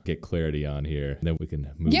want to get clarity on here. Then we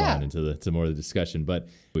can move Yeah. on into to more of the discussion. But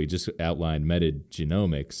we just outlined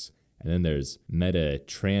metagenomics, and then there's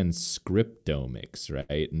metatranscriptomics,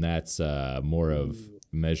 right? And that's more of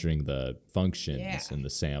measuring the functions Yeah. in the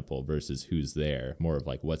sample versus who's there, more of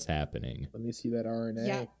like what's happening. Let me see that RNA.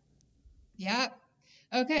 Yeah. Yep.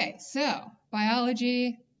 Okay, so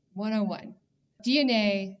biology 101.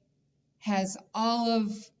 DNA has all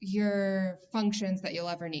of your functions that you'll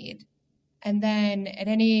ever need. And then at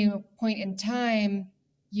any point in time,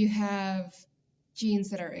 you have genes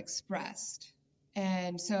that are expressed.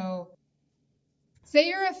 And so, say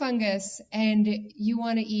you're a fungus and you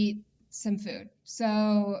want to eat some food.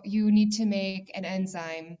 So, you need to make an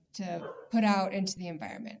enzyme to put out into the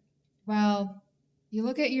environment. Well, you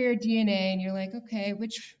look at your DNA and you're like, okay,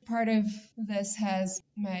 which part of this has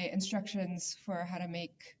my instructions for how to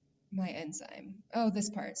make my enzyme? Oh, this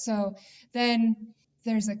part. So then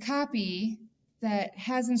there's a copy that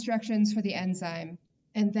has instructions for the enzyme,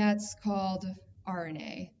 and that's called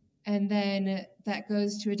RNA. And then that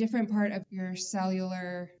goes to a different part of your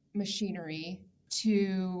cellular machinery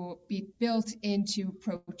to be built into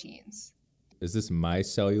proteins. Is this my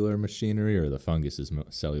cellular machinery or the fungus's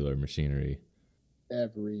cellular machinery?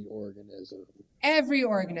 Every organism. Every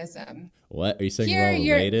organism. What? Are you saying Here we're all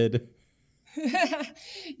you're- related?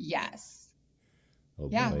 Yes. Oh,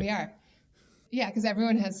 Yeah, boy. we are. Yeah, because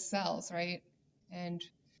everyone has cells, right? And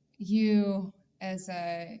you, as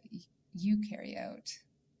a eukaryote,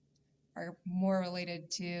 are more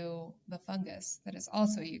related to the fungus that is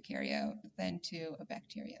also a eukaryote than to a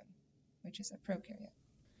bacterium, which is a prokaryote.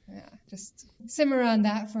 Yeah, just simmer on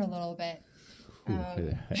that for a little bit. Ooh,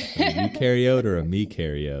 a eukaryote or a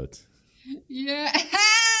mekaryote? Yeah.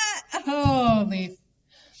 Holy.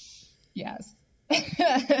 Yes.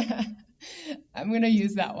 I'm going to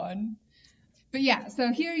use that one. But yeah,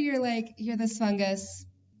 so here you're this fungus.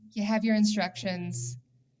 You have your instructions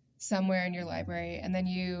somewhere in your library, and then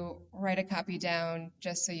you write a copy down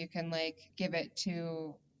just so you can give it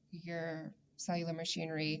to your cellular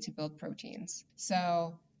machinery to build proteins.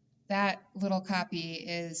 So that little copy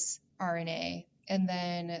is RNA. And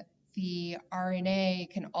then the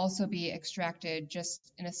RNA can also be extracted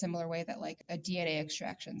just in a similar way that a DNA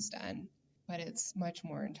extraction's done, but it's much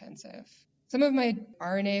more intensive. Some of my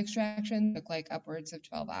RNA extraction took upwards of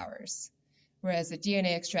 12 hours, whereas a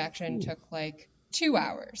DNA extraction took 2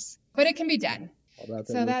 hours, but it can be done. All about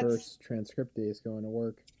So that that's- reverse transcriptase going to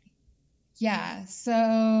work. Yeah,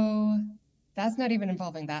 so that's not even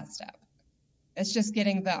involving that step. It's just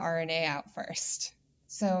getting the RNA out first.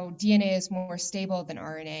 So DNA is more stable than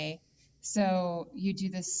RNA. So you do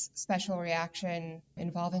this special reaction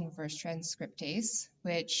involving reverse transcriptase,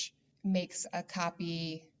 which makes a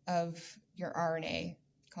copy of your RNA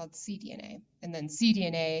called cDNA. And then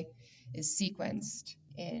cDNA is sequenced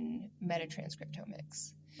in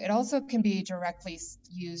metatranscriptomics. It also can be directly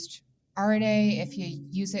used. RNA, if you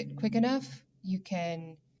use it quick enough, you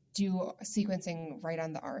can do sequencing right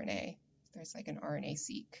on the RNA. There's an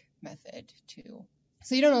RNA-seq method too.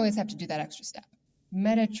 So you don't always have to do that extra step.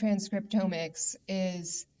 Metatranscriptomics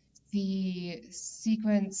is the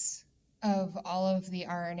sequence of all of the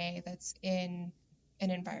RNA that's in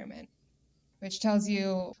an environment, which tells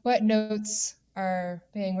you what notes are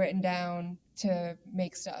being written down to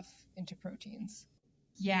make stuff into proteins.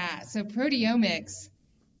 Yeah, so proteomics,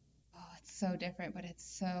 it's so different, but it's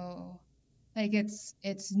so,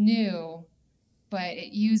 it's new, but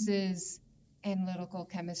it uses analytical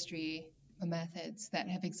chemistry methods that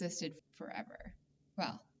have existed forever.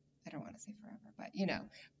 Well, I don't want to say forever, but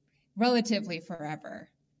relatively forever.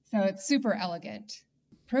 So it's super elegant.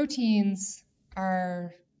 Proteins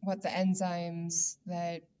are what the enzymes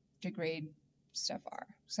that degrade stuff are.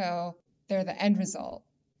 So they're the end result.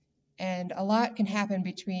 And a lot can happen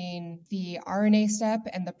between the RNA step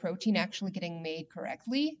and the protein actually getting made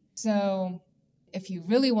correctly. So if you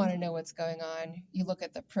really want to know what's going on, you look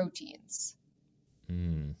at the proteins.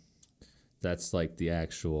 That's the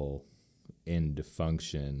actual end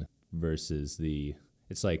function versus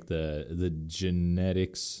it's the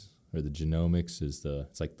genetics or the genomics is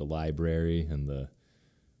it's the library, and the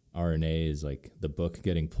RNA is the book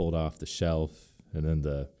getting pulled off the shelf, and then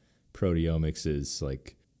the proteomics is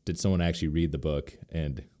did someone actually read the book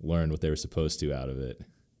and learn what they were supposed to out of it?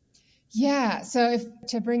 Yeah, so if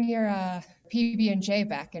to bring your PB&J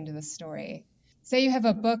back into the story, say you have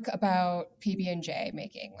a book about PB&J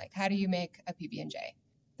making, like how do you make a PB&J?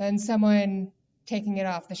 Then someone taking it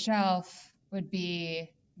off the shelf would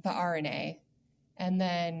be the RNA, and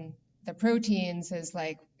then the proteins is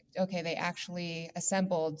like, okay, they actually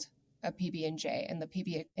assembled a PB&J, and the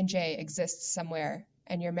PB&J exists somewhere,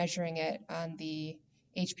 and you're measuring it on the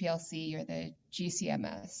HPLC or the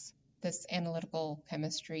GCMS, this analytical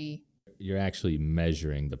chemistry. You're actually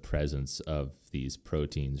measuring the presence of these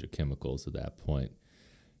proteins or chemicals at that point.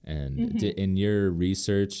 And in your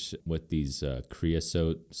research with these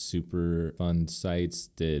creosote Superfund sites,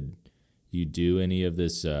 did you do any of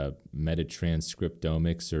this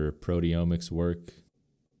metatranscriptomics or proteomics work?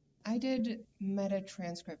 I did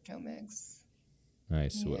metatranscriptomics.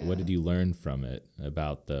 Nice. Yeah. What did you learn from it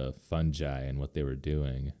about the fungi and what they were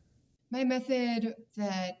doing? My method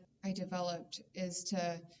that I developed is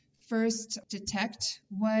to first detect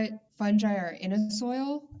what fungi are in a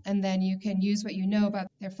soil, and then you can use what you know about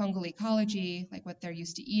their fungal ecology, like what they're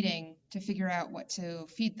used to eating, to figure out what to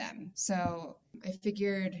feed them. So I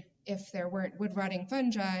figured if there weren't wood-rotting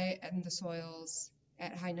fungi in the soils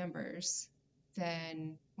at high numbers,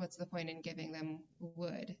 then what's the point in giving them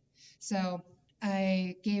wood? So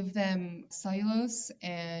I gave them cellulose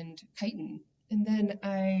and chitin, and then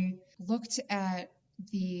I looked at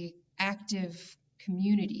the active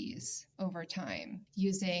communities over time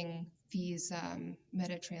using these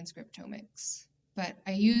metatranscriptomics. But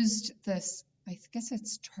I used this, I guess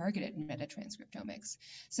it's targeted metatranscriptomics.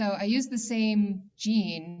 So I used the same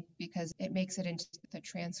gene because it makes it into the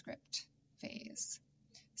transcript phase.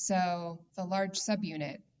 So the large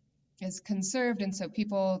subunit is conserved, and so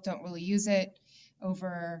people don't really use it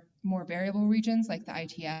over more variable regions like the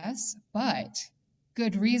ITS, but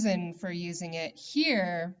good reason for using it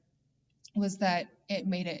here was that it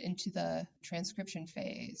made it into the transcription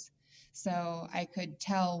phase. So I could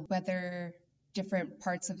tell whether different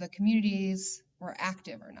parts of the communities were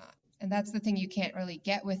active or not. And that's the thing you can't really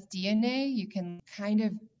get with DNA. You can kind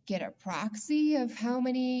of get a proxy of how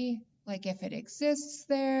many, like if it exists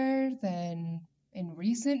there, then in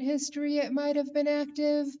recent history it might have been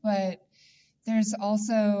active, but there's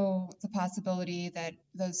also the possibility that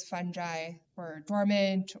those fungi were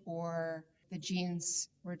dormant or the genes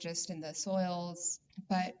were just in the soils.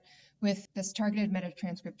 But with this targeted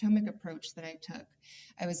metatranscriptomic approach that I took,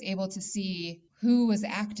 I was able to see who was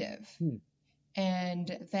active.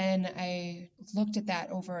 And then I looked at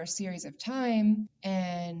that over a series of time,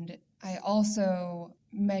 and I also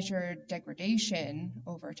measured degradation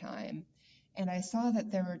over time. And I saw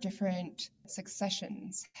that there were different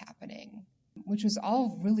successions happening, which was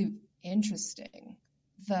all really interesting.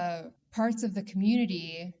 The parts of the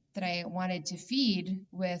community that I wanted to feed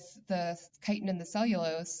with the chitin and the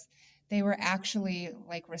cellulose, they were actually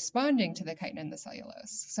like responding to the chitin and the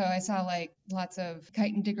cellulose. So I saw like lots of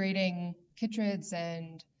chitin degrading chytrids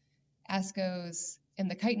and ascos in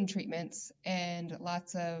the chitin treatments and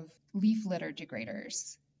lots of leaf litter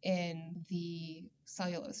degraders in the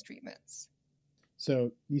cellulose treatments.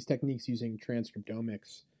 So these techniques using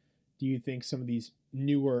transcriptomics, do you think some of these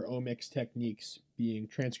newer omics techniques, being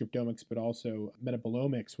transcriptomics but also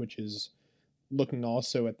metabolomics, which is looking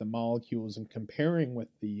also at the molecules and comparing with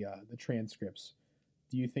the transcripts,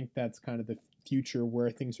 do you think that's kind of the future where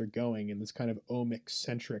things are going in this kind of omics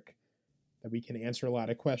centric, that we can answer a lot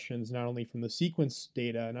of questions not only from the sequence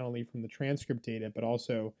data, not only from the transcript data, but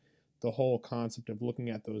also the whole concept of looking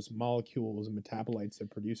at those molecules and metabolites they're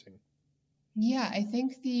producing? Yeah, I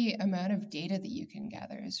think the amount of data that you can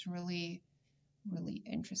gather is really, really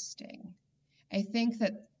interesting. I think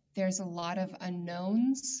that there's a lot of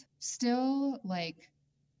unknowns still, like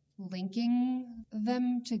linking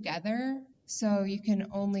them together. So you can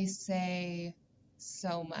only say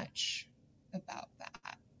so much about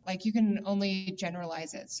that. Like you can only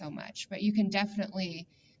generalize it so much, but you can definitely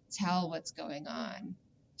tell what's going on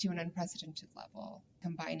to an unprecedented level,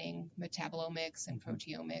 combining metabolomics and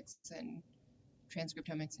proteomics and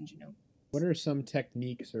transcriptomics and genomics. What are some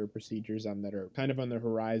techniques or procedures that are kind of on the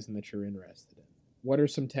horizon that you're interested in? What are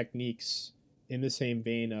some techniques in the same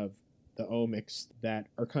vein of the omics that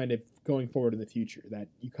are kind of going forward in the future that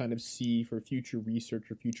you kind of see for future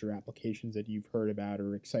research or future applications that you've heard about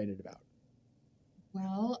or excited about?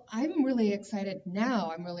 Well, I'm really excited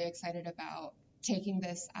now. I'm really excited about taking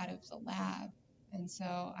this out of the lab. And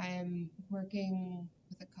so I'm working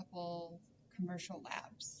with a couple commercial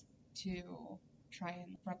labs to try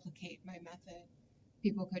and replicate my method.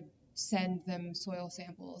 People could send them soil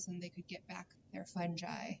samples and they could get back their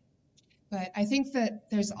fungi. But I think that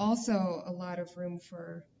there's also a lot of room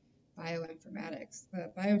for bioinformatics. The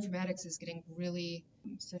bioinformatics is getting really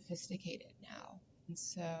sophisticated now. And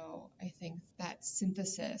so I think that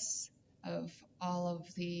synthesis of all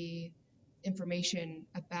of the information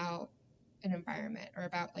about an environment or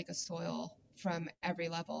about like a soil from every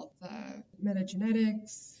level, the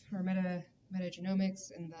metagenetics or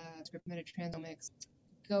metagenomics and the metatranscriptomics,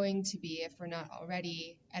 going to be, if we're not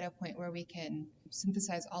already at a point where we can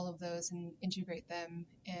synthesize all of those and integrate them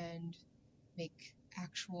and make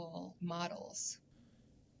actual models.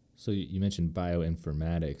 So you mentioned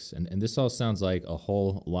bioinformatics, and this all sounds like a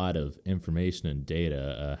whole lot of information and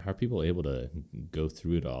data. How are people able to go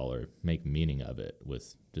through it all or make meaning of it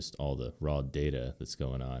with just all the raw data that's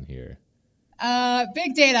going on here?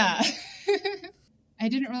 Big data. I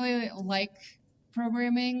didn't really like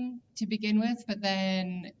programming to begin with, but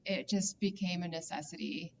then it just became a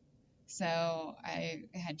necessity. So I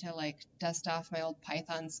had to like dust off my old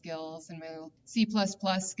Python skills and my old C++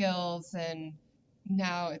 skills, and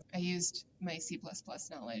now I used my C++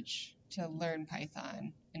 knowledge to learn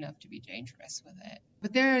Python enough to be dangerous with it.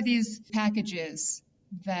 But there are these packages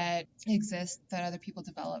that exist that other people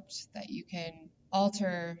developed that you can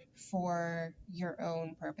alter for your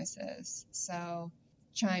own purposes. So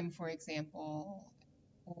Chime, for example,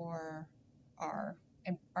 or R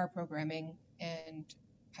programming and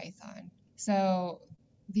Python. So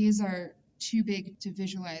these are too big to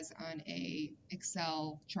visualize on a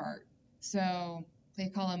Excel chart. So they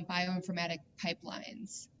call them bioinformatic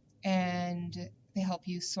pipelines, and they help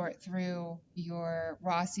you sort through your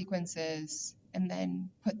raw sequences and then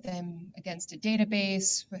put them against a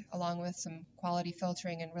database along with some quality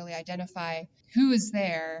filtering and really identify who is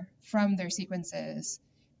there from their sequences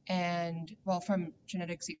and, well, from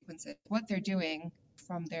genetic sequences, what they're doing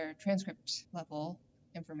from their transcript level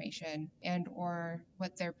information and or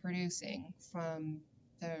what they're producing from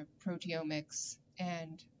the proteomics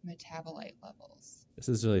and metabolite levels. This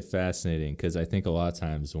is really fascinating because I think a lot of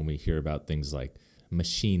times when we hear about things like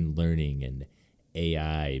machine learning and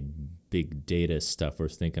AI, big data stuff, we're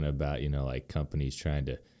thinking about, like companies trying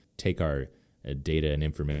to take our data and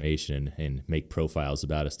information and make profiles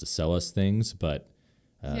about us to sell us things. But,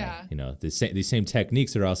 these same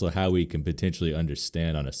techniques are also how we can potentially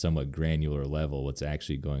understand on a somewhat granular level what's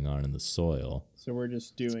actually going on in the soil. So we're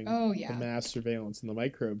just doing the mass surveillance and the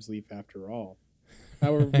microbes leap after all.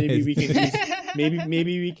 However, maybe we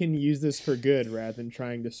can use this for good rather than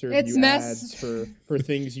trying to serve ads for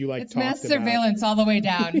things you like. It's mass surveillance all the way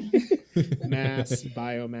down.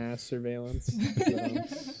 Biomass surveillance.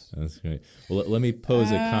 That's great. Well, let me pose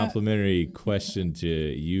a complimentary question to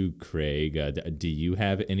you, Craig. Do you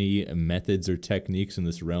have any methods or techniques in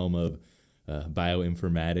this realm of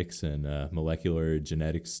bioinformatics and molecular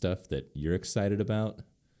genetics stuff that you're excited about?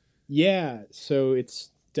 Yeah, so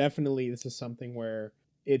this is something where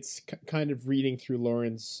it's kind of reading through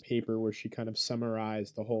Lauren's paper where she kind of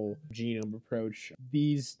summarized the whole genome approach.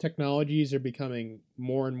 These technologies are becoming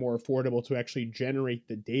more and more affordable to actually generate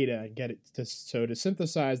the data and get it to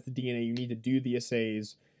synthesize the DNA, you need to do the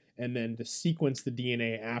assays and then to sequence the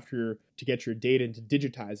DNA after to get your data and to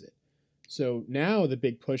digitize it. So now the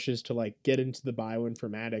big push is to get into the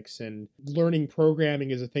bioinformatics, and learning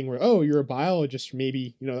programming is a thing where, you're a biologist,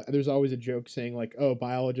 maybe, there's always a joke saying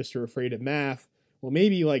biologists are afraid of math. Well,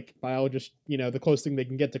 maybe biologists, the closest thing they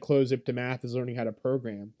can get to close-up to math is learning how to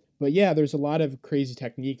program. But yeah, there's a lot of crazy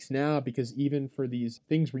techniques now because even for these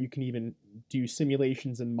things where you can even do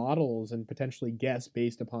simulations and models and potentially guess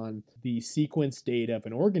based upon the sequence data of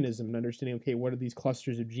an organism and understanding, okay, what are these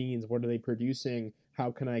clusters of genes? What are they producing?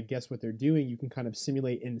 How can I guess what they're doing? You can kind of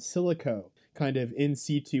simulate in silico, kind of in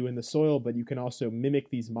situ in the soil, but you can also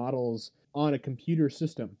mimic these models on a computer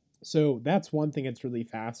system. So that's one thing that's really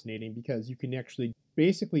fascinating because you can actually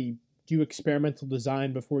basically do experimental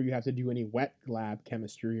design before you have to do any wet lab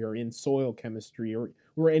chemistry or in soil chemistry or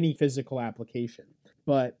any physical application.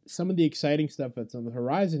 But some of the exciting stuff that's on the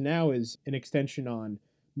horizon now is an extension on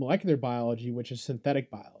molecular biology, which is synthetic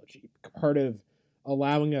biology. Part of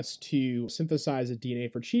allowing us to synthesize a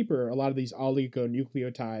DNA for cheaper, a lot of these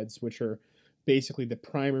oligonucleotides, which are basically the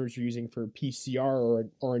primers you're using for PCR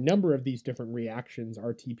or a number of these different reactions,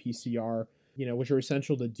 RT-PCR, which are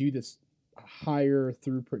essential to do this higher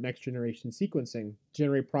throughput next generation sequencing,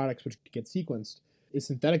 generate products which get sequenced, is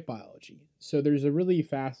synthetic biology. So there's a really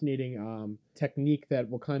fascinating technique that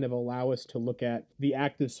will kind of allow us to look at the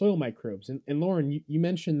active soil microbes. And Lauren, you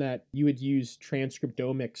mentioned that you would use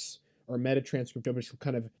transcriptomics or metatranscriptomics to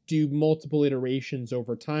kind of do multiple iterations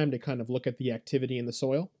over time to kind of look at the activity in the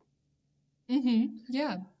soil. Mm-hmm.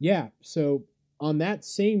 Yeah. Yeah. So on that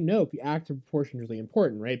same note, the active proportion is really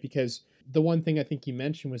important, right? Because the one thing I think you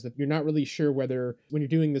mentioned was that you're not really sure whether, when you're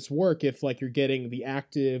doing this work, if like you're getting the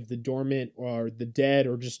active, the dormant, or the dead,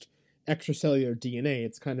 or just extracellular DNA.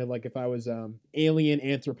 It's kind of like if I was alien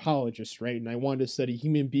anthropologist, right? And I wanted to study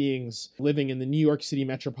human beings living in the New York City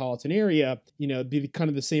metropolitan area, it'd be kind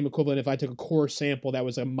of the same equivalent if I took a core sample that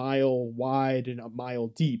was a mile wide and a mile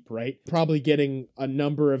deep, right? Probably getting a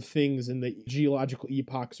number of things in the geological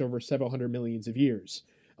epochs over several hundred millions of years.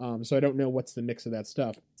 So I don't know what's the mix of that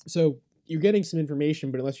stuff. So you're getting some information,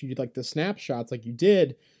 but unless you do like the snapshots like you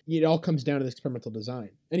did, it all comes down to the experimental design.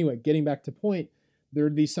 Anyway, getting back to point, there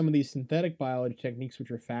would be some of these synthetic biology techniques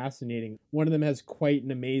which are fascinating. One of them has quite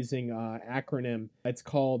an amazing acronym. It's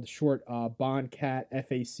called short BONCAT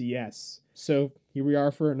FACS. So here we are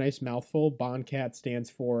for a nice mouthful. BONCAT stands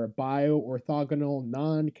for Bioorthogonal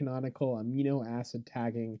Non-Canonical Amino Acid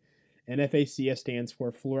Tagging, and FACS stands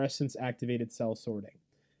for Fluorescence Activated Cell Sorting.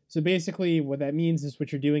 So basically what that means is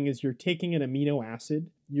what you're doing is you're taking an amino acid,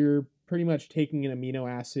 you're pretty much taking an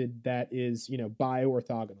amino acid that is,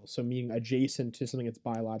 bioorthogonal, so meaning adjacent to something that's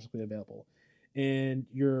biologically available, and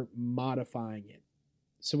you're modifying it.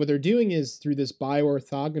 So what they're doing is through this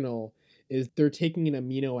bioorthogonal is they're taking an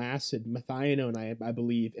amino acid, methionine, I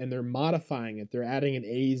believe, and they're modifying it. They're adding an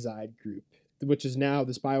azide group, which is now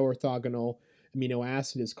this bioorthogonal amino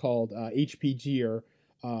acid is called HPG, or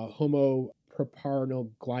homoproparyl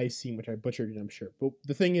glycine, which I butchered it, I'm sure. But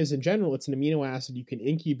the thing is, in general, it's an amino acid you can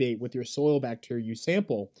incubate with your soil bacteria you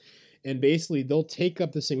sample. And basically, they'll take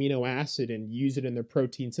up this amino acid and use it in their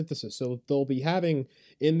protein synthesis. So they'll be having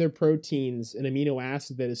in their proteins an amino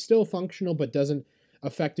acid that is still functional but doesn't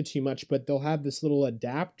affect it too much, but they'll have this little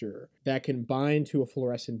adapter that can bind to a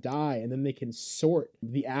fluorescent dye, and then they can sort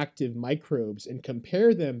the active microbes and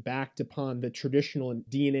compare them back upon the traditional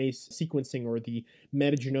DNA sequencing or the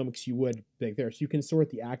metagenomics you would like there. So you can sort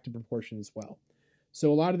the active proportion as well.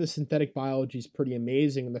 So a lot of the synthetic biology is pretty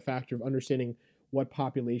amazing in the factor of understanding what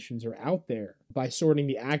populations are out there by sorting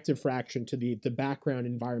the active fraction to the background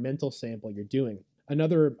environmental sample you're doing.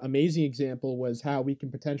 Another amazing example was how we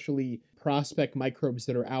can potentially prospect microbes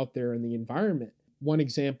that are out there in the environment. One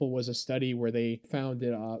example was a study where they found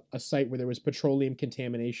a site where there was petroleum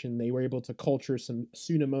contamination. They were able to culture some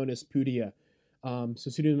Pseudomonas pudia. So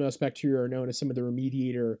Pseudomonas bacteria are known as some of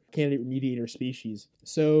the candidate remediator species.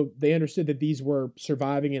 So they understood that these were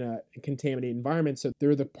surviving in a contaminated environment. So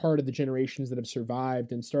they're the part of the generations that have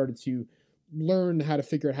survived and started to learn how to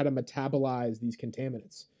figure out how to metabolize these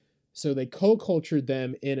contaminants. So they co-cultured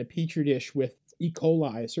them in a petri dish with E.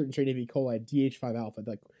 coli, a certain strain of E. coli, DH5 alpha,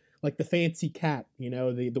 like the fancy cat, the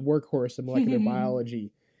workhorse of molecular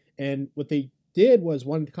biology. And what they did was,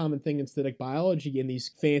 one common thing in synthetic biology in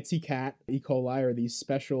these fancy cat E. coli, or these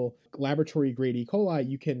special laboratory grade E. coli,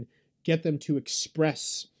 you can get them to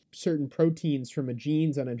express certain proteins from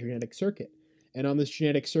genes on a genetic circuit. And on this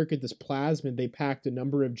genetic circuit, this plasmid, they packed a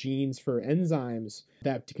number of genes for enzymes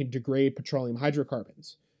that can degrade petroleum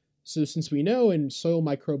hydrocarbons. So since we know in soil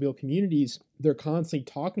microbial communities, they're constantly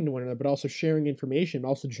talking to one another, but also sharing information,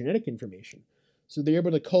 also genetic information. So they're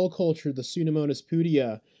able to co-culture the Pseudomonas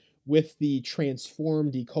pudia with the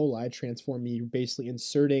transformed E. coli, transform me basically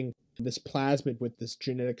inserting this plasmid with this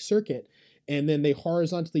genetic circuit, and then they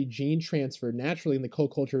horizontally gene transferred naturally in the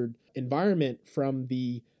co-cultured environment from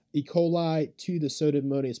the E. coli to the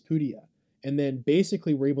Pseudomonas pudia. And then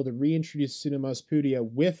basically we're able to reintroduce Pseudomonas pudia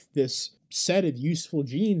with this set of useful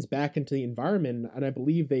genes back into the environment, and I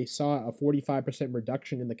believe they saw a 45%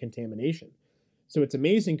 reduction in the contamination. So it's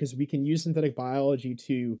amazing because we can use synthetic biology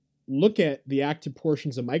to look at the active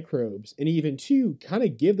portions of microbes, and even to kind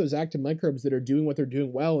of give those active microbes that are doing what they're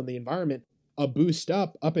doing well in the environment a boost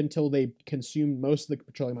up until they consume most of the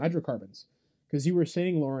petroleum hydrocarbons. Because you were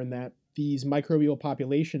saying, Lauren, that these microbial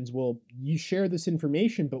populations you share this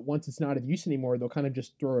information, but once it's not of use anymore, they'll kind of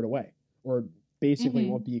just throw it away, or basically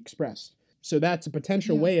won't be expressed. So that's a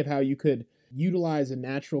potential way of how you could utilize a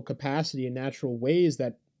natural capacity and natural ways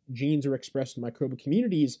that genes are expressed in microbial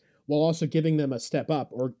communities, while also giving them a step up,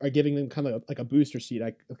 or giving them kind of like a booster seed.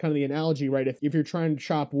 Like kind of the analogy, right? If you're trying to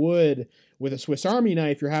chop wood with a Swiss Army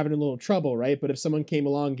knife, you're having a little trouble, right? But if someone came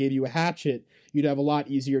along and gave you a hatchet, you'd have a lot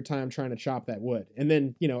easier time trying to chop that wood. And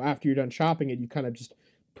then, after you're done chopping it, you kind of just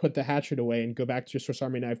put the hatchet away and go back to your Swiss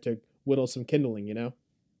Army knife to whittle some kindling,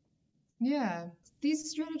 Yeah.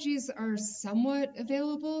 These strategies are somewhat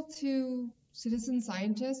available to citizen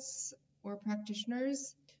scientists or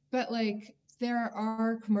practitioners, but there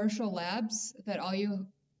are commercial labs that all you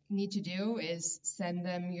need to do is send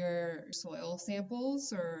them your soil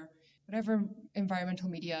samples or whatever environmental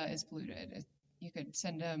media is polluted. You could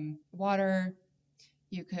send them water,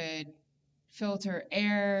 you could filter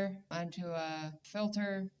air onto a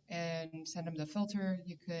filter, and send them the filter.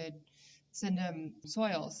 You could send them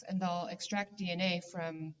soils, and they'll extract DNA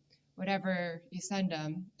from whatever you send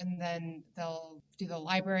them, and then they'll do the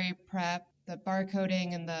library prep, the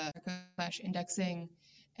barcoding, and the indexing,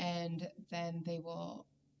 and then they will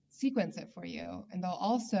sequence it for you. And they'll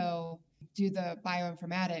also do the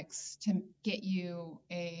bioinformatics to get you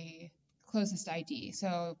a closest ID.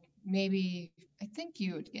 So maybe, I think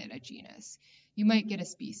you would get a genus. You might get a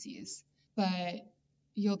species, but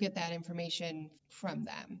you'll get that information from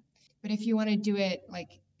them. But if you want to do it,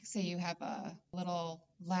 like, say you have a little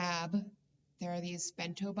lab, there are these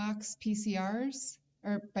bento box PCRs,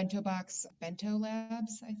 or bento labs,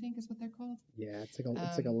 I think is what they're called. Yeah, it's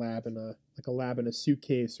like a lab in a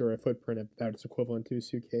suitcase, or a footprint about its equivalent to a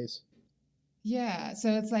suitcase. Yeah,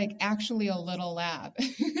 so it's like actually a little lab.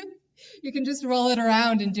 You can just roll it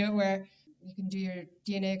around and do it where you can do your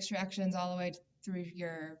DNA extractions all the way through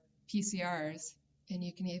your PCRs, and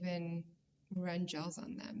you can even run gels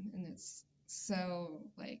on them. And it's so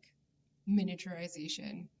like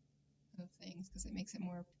miniaturization of things, because it makes it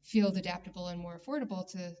more field adaptable and more affordable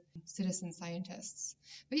to citizen scientists.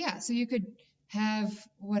 But yeah, so you could have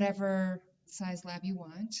whatever size lab you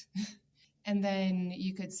want, and then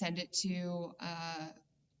you could send it to a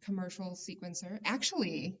commercial sequencer.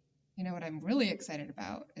 Actually, you know what I'm really excited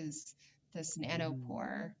about is this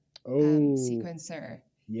nanopore sequencer.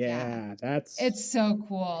 Yeah, it's so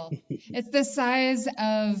cool. It's the size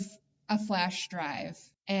of a flash drive,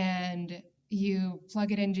 and you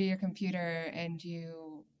plug it into your computer and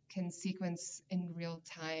you can sequence in real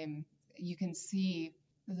time. You can see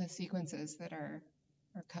the sequences that are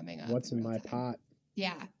coming up. What's in my pot?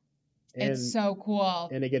 Yeah. It's so cool.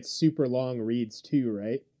 And it gets super long reads too,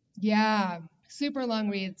 right? Yeah, super long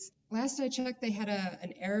reads. Last I checked, they had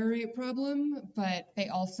an error rate problem, but they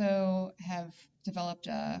also have developed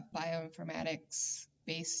a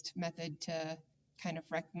bioinformatics-based method to kind of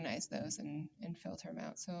recognize those and filter them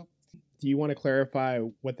out. So, do you want to clarify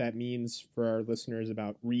what that means for our listeners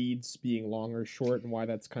about reads being long or short, and why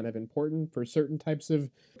that's kind of important for certain types of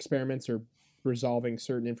experiments or resolving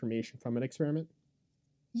certain information from an experiment?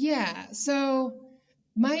 Yeah, so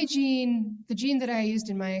my gene, the gene that I used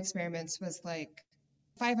in my experiments, was like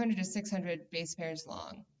 500 to 600 base pairs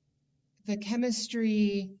long. The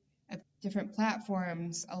chemistry of different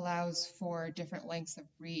platforms allows for different lengths of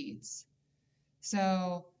reads.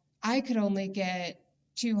 So I could only get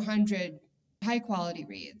 200 high quality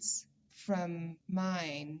reads from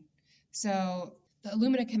mine. So the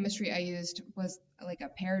Illumina chemistry I used was like a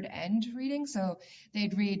paired end reading. So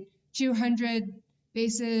they'd read 200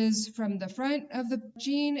 bases from the front of the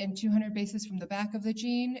gene and 200 bases from the back of the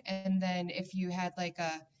gene. And then if you had like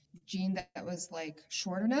a gene that was like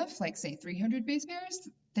short enough, like say 300 base pairs,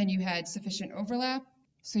 then you had sufficient overlap.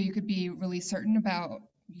 So you could be really certain about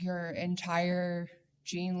your entire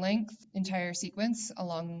gene length, entire sequence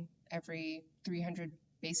along every 300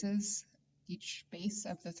 bases, each base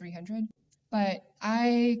of the 300. But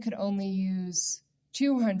I could only use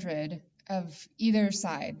 200 of either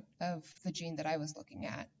side of the gene that I was looking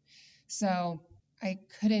at. So I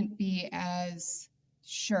couldn't be as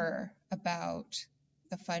sure about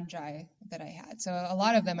the fungi that I had. So a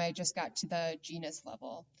lot of them I just got to the genus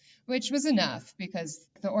level, which was enough because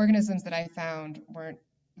the organisms that I found weren't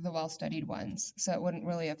the well-studied ones. So it wouldn't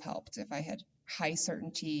really have helped if I had high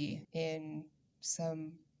certainty in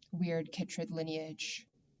some weird chytrid lineage.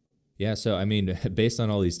 Yeah, so I mean, based on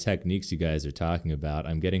all these techniques you guys are talking about,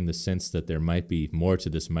 I'm getting the sense that there might be more to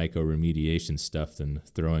this mycoremediation stuff than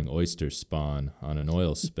throwing oyster spawn on an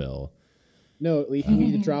oil spill. No, at least you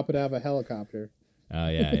need to drop it out of a helicopter. Oh,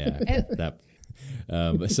 yeah.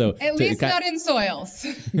 So at least not in soils.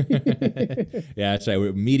 Yeah, that's right.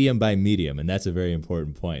 We're medium by medium, and that's a very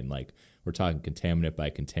important point. Like, we're talking contaminant by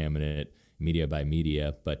contaminant, media by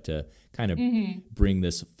media, but to kind of bring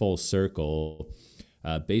this full circle,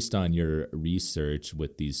 based on your research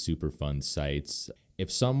with these Superfund sites, if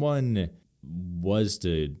someone was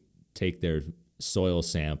to take their soil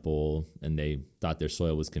sample and they thought their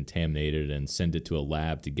soil was contaminated and send it to a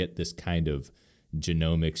lab to get this kind of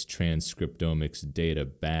genomics, transcriptomics data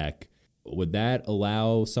back, would that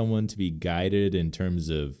allow someone to be guided in terms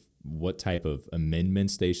of what type of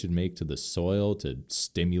amendments they should make to the soil to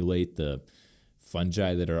stimulate the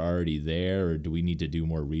fungi that are already there, or do we need to do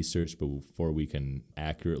more research before we can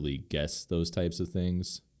accurately guess those types of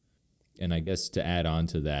things? And I guess to add on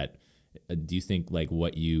to that, do you think like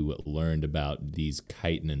what you learned about these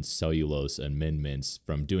chitin and cellulose amendments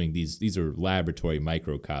from doing these are laboratory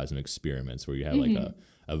microcosm experiments where you had like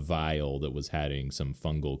a vial that was having some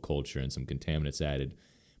fungal culture and some contaminants added,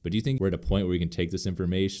 But do you think we're at a point where we can take this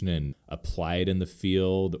information and apply it in the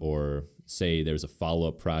field, or say there's a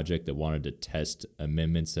follow-up project that wanted to test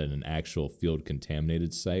amendments at an actual field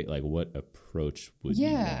contaminated site? Like, what approach would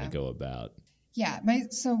you want to go about? Yeah,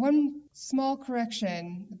 so one small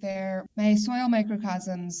correction there, my soil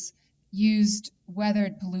microcosms used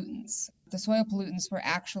weathered pollutants. The soil pollutants were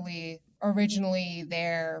actually originally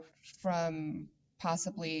there from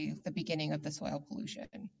possibly the beginning of the soil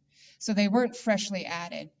pollution. So they weren't freshly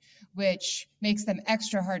added, which makes them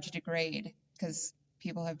extra hard to degrade, because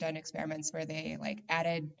people have done experiments where they like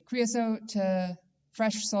added creosote to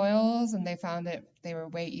fresh soils and they found that they were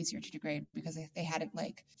way easier to degrade because they hadn't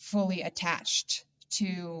like fully attached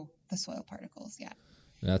to the soil particles yet.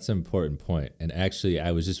 That's an important point. And actually,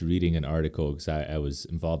 I was just reading an article because I was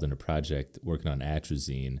involved in a project working on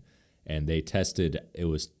atrazine, and they tested, it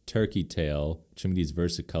was turkey tail, Chimades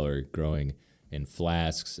versicolor, growing in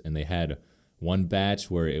flasks, and they had one batch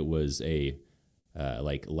where it was a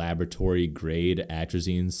like laboratory grade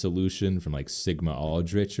atrazine solution from like Sigma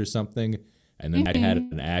Aldrich or something. And then I had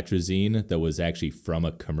an atrazine that was actually from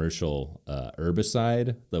a commercial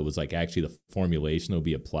herbicide that was like actually the formulation that would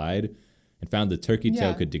be applied, and found the turkey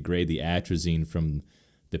tail could degrade the atrazine from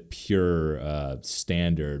the pure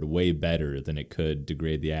standard way better than it could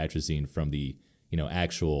degrade the atrazine from the,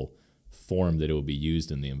 actual form that it will be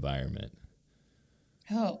used in the environment.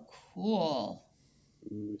 Oh, cool.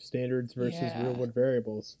 Ooh, standards versus real world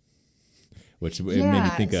variables. Which it made me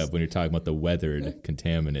think of when you're talking about the weathered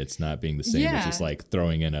contaminants not being the same as just like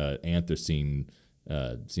throwing in a anthracene,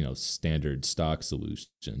 standard stock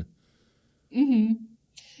solution. Mm-hmm.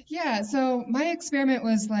 Yeah, so my experiment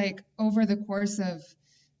was like over the course of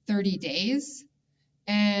 30 days,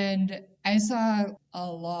 and I saw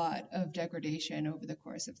a lot of degradation over the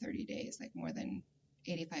course of 30 days, like more than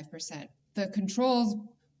 85%. The controls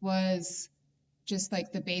was just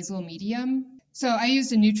like the basal medium. So I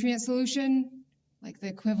used a nutrient solution, like the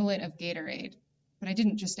equivalent of Gatorade, but I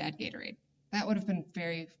didn't just add Gatorade. That would have been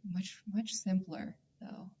very much simpler,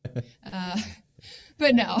 though.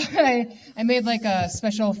 But no, I made like a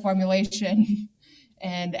special formulation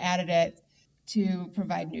and added it to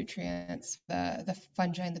provide nutrients, the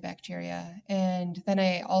fungi and the bacteria. And then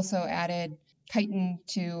I also added chitin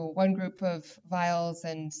to one group of vials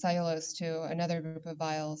and cellulose to another group of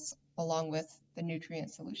vials, along with the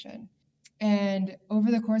nutrient solution. And over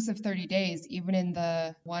the course of 30 days, even in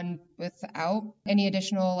the one without any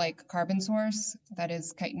additional like carbon source, that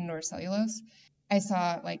is chitin or cellulose, I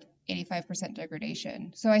saw like 85%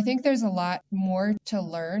 degradation. So I think there's a lot more to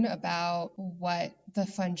learn about what the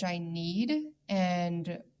fungi need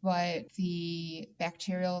and what the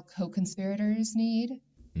bacterial co-conspirators need.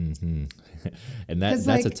 Mm-hmm. And that's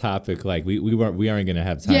a topic like we aren't going to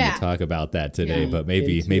have time to talk about that today, but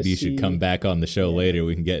maybe you should come back on the show later.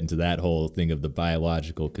 We can get into that whole thing of the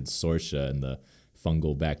biological consortia and the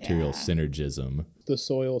fungal bacterial synergism. The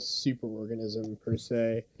soil superorganism per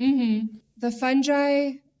se. Mm-hmm. The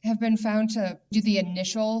fungi have been found to do the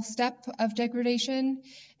initial step of degradation,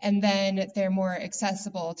 and then they're more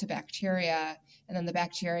accessible to bacteria, and then the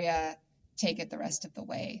bacteria take it the rest of the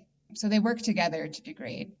way. So they work together to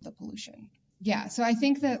degrade the pollution. Yeah, so I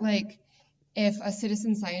think that like if a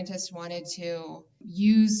citizen scientist wanted to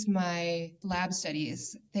use my lab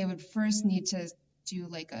studies, they would first need to do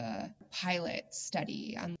like a pilot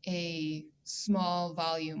study on a small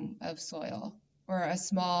volume of soil, or a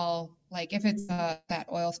small, like if it's that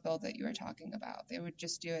oil spill that you were talking about, they would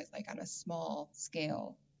just do it like on a small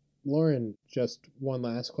scale. Lauren, just one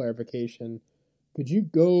last clarification. Could you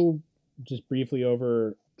go just briefly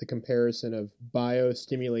over the comparison of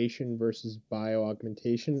biostimulation versus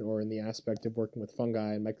bioaugmentation, or in the aspect of working with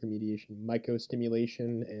fungi and micromediation,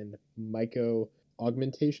 mycostimulation and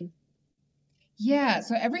mycoaugmentation? Yeah,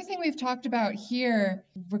 so everything we've talked about here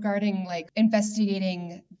regarding like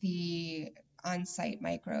investigating the on-site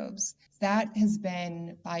microbes, that has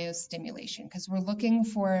been biostimulation, because we're looking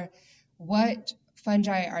for what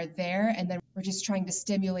fungi are there, and then we're just trying to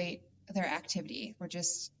stimulate their activity. We're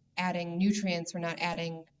just adding nutrients, we're not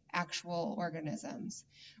adding actual organisms.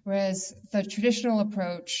 Whereas the traditional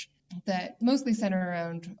approach that mostly centered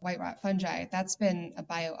around white rot fungi, that's been a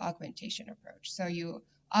bioaugmentation approach. So you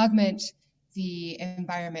augment the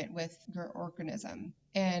environment with your organism.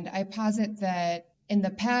 And I posit that in the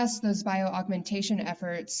past, those bioaugmentation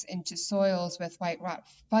efforts into soils with white rot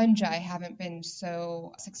fungi haven't been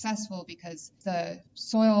so successful because the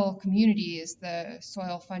soil communities, the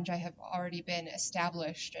soil fungi have already been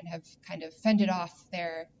established and have kind of fended off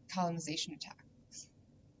their colonization attacks.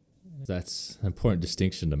 That's an important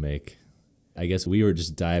distinction to make. I guess we were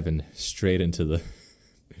just diving straight into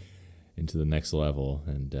into the next level.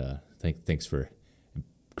 And thanks for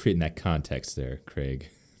creating that context there, Craig.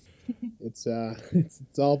 It's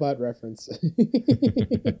all about reference.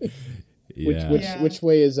 Yeah. Which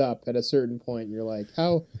way is up at a certain point? You're like,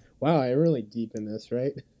 wow, I'm really deep in this,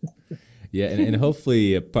 right? Yeah, and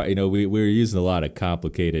hopefully, we're using a lot of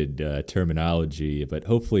complicated terminology, but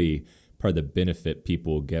hopefully part of the benefit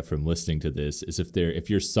people will get from listening to this is if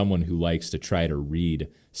you're someone who likes to try to read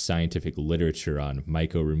scientific literature on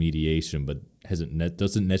mycoremediation, but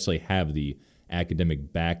doesn't necessarily have the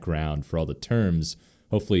academic background for all the terms,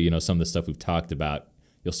 hopefully, some of the stuff we've talked about,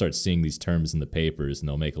 you'll start seeing these terms in the papers and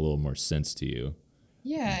they'll make a little more sense to you.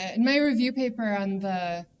 Yeah, and my review paper on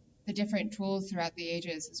the different tools throughout the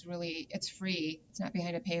ages it's free. It's not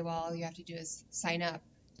behind a paywall. All you have to do is sign up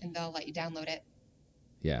and they'll let you download it.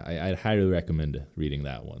 Yeah, I'd highly recommend reading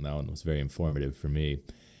that one. That one was very informative for me.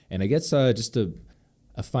 And I guess just a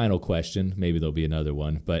final question, maybe there'll be another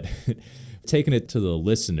one, but taking it to the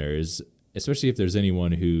listeners, especially if there's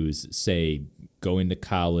anyone who's, say, going to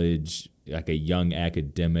college, like a young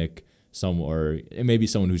academic, or maybe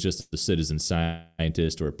someone who's just a citizen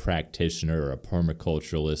scientist or a practitioner or a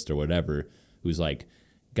permaculturalist or whatever, who's like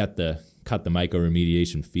caught the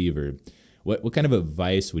mycoremediation fever. What kind of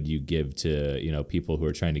advice would you give to people who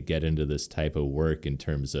are trying to get into this type of work in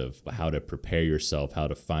terms of how to prepare yourself, how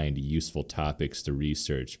to find useful topics to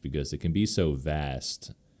research, because it can be so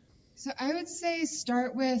vast? So I would say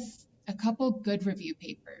start with a couple good review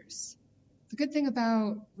papers. The good thing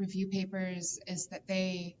about review papers is that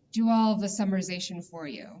they do all of the summarization for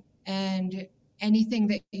you. And anything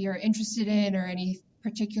that you're interested in or any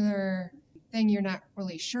particular thing you're not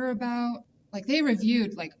really sure about, like they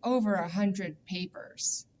reviewed like over 100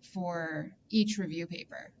 papers for each review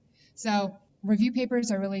paper. So review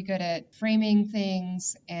papers are really good at framing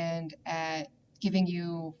things and at giving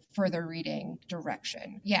you further reading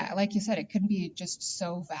direction. Yeah, like you said, it can be just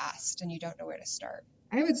so vast and you don't know where to start.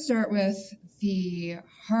 I would start with the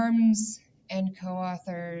Harms and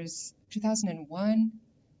co-authors 2001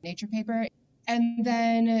 Nature paper. And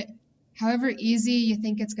then however easy you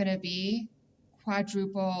think it's going to be,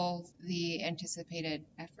 quadruple the anticipated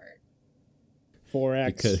effort. 4x,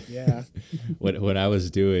 because yeah. when I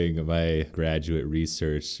was doing my graduate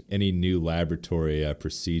research, any new laboratory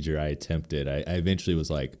procedure I attempted, I eventually was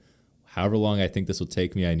like, however long I think this will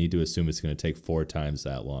take me, I need to assume it's going to take 4 times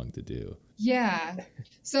that long to do. Yeah.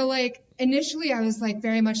 So like initially I was like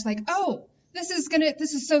very much like, oh, this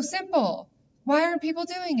is so simple. Why aren't people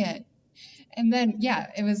doing it? And then, yeah,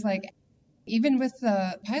 it was like, even with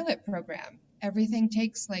the pilot program, everything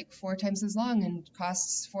takes like 4 times as long and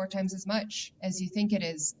costs 4 times as much as you think it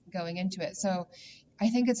is going into it. So I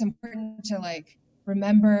think it's important to like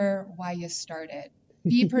remember why you started.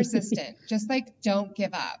 Be persistent. Just like don't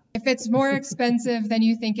give up. If it's more expensive than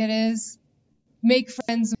you think it is, make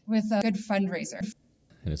friends with a good fundraiser.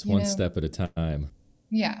 And it's one step at a time.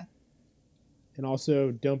 Yeah. And also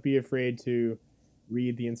don't be afraid to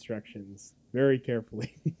read the instructions very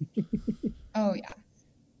carefully. Oh, yeah.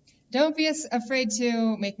 Don't be afraid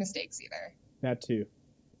to make mistakes either. That too.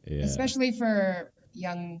 Yeah. Especially for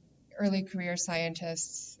young, early career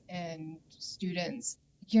scientists and students.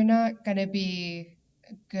 You're not going to be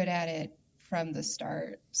good at it from the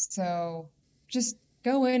start. So just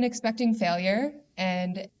go in expecting failure,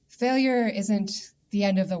 and failure isn't the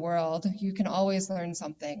end of the world. You can always learn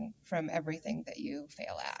something from everything that you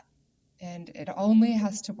fail at. And it only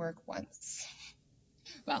has to work once.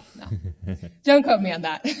 Well, no, don't quote me on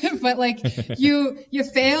that. But like you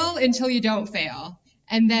fail until you don't fail.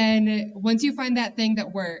 And then once you find that thing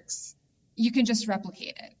that works, you can just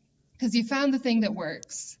replicate it because you found the thing that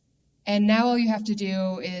works. And now all you have to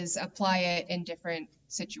do is apply it in different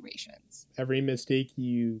situations. Every mistake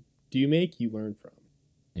you do make, you learn from.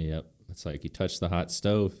 Yep. It's like you touch the hot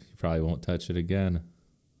stove, you probably won't touch it again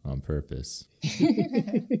on purpose.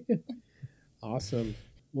 Awesome.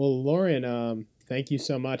 Well, Lauren, thank you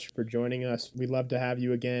so much for joining us. We'd love to have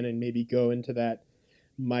you again and maybe go into that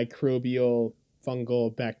microbial,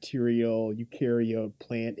 fungal, bacterial, eukaryote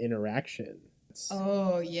plant interaction.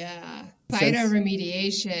 Oh, yeah.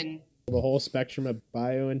 Phytoremediation. The whole spectrum of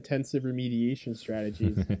biointensive remediation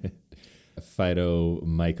strategies.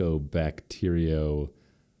 Phytomycobacterio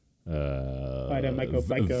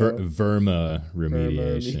Phytomycobico. Verma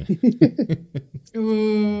remediation.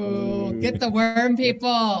 Ooh, get the worm, people.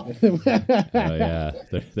 Oh yeah,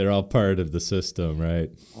 they're all part of the system,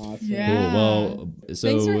 right? Awesome. Yeah. Cool. Well, so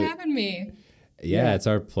Thanks for having me. Yeah, it's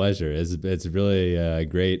our pleasure. It's really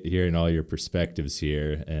great hearing all your perspectives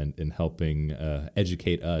here and helping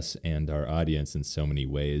educate us and our audience in so many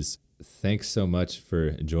ways. Thanks so much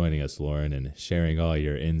for joining us, Lauren, and sharing all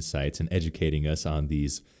your insights and educating us on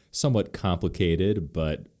these somewhat complicated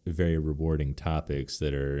but very rewarding topics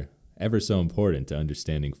that are ever so important to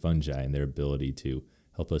understanding fungi and their ability to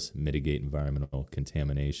help us mitigate environmental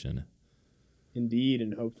contamination. Indeed,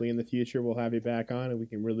 and hopefully in the future we'll have you back on and we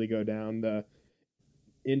can really go down the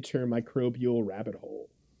intermicrobial rabbit hole.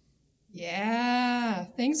 Yeah.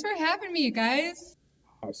 Thanks for having me, you guys.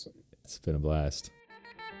 Awesome. It's been a blast.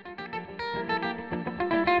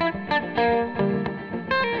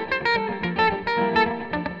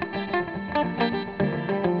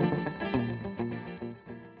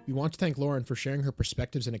 We want to thank Lauren for sharing her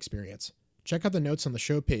perspectives and experience. Check out the notes on the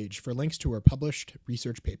show page for links to her published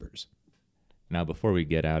research papers. Now, before we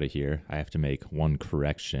get out of here, I have to make one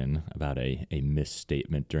correction about a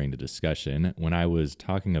misstatement during the discussion. When I was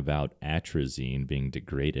talking about atrazine being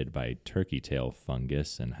degraded by turkey tail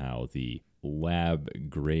fungus and how the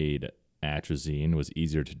lab-grade atrazine was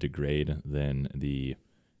easier to degrade than the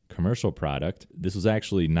commercial product, this was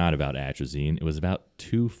actually not about atrazine. It was about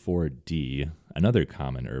 2,4-D, another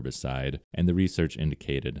common herbicide, and the research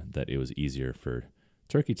indicated that it was easier for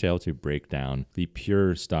turkey tail to break down the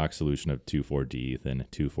pure stock solution of 2,4-D than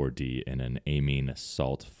 2,4-D in an amine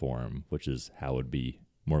salt form, which is how it would be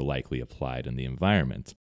more likely applied in the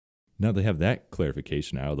environment. Now they have that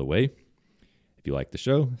clarification out of the way. If you like the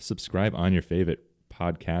show, subscribe on your favorite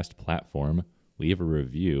podcast platform, leave a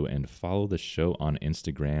review, and follow the show on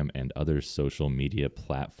Instagram and other social media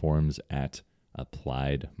platforms at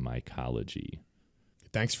Applied Mycology.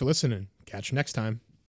 Thanks for listening. Catch you next time.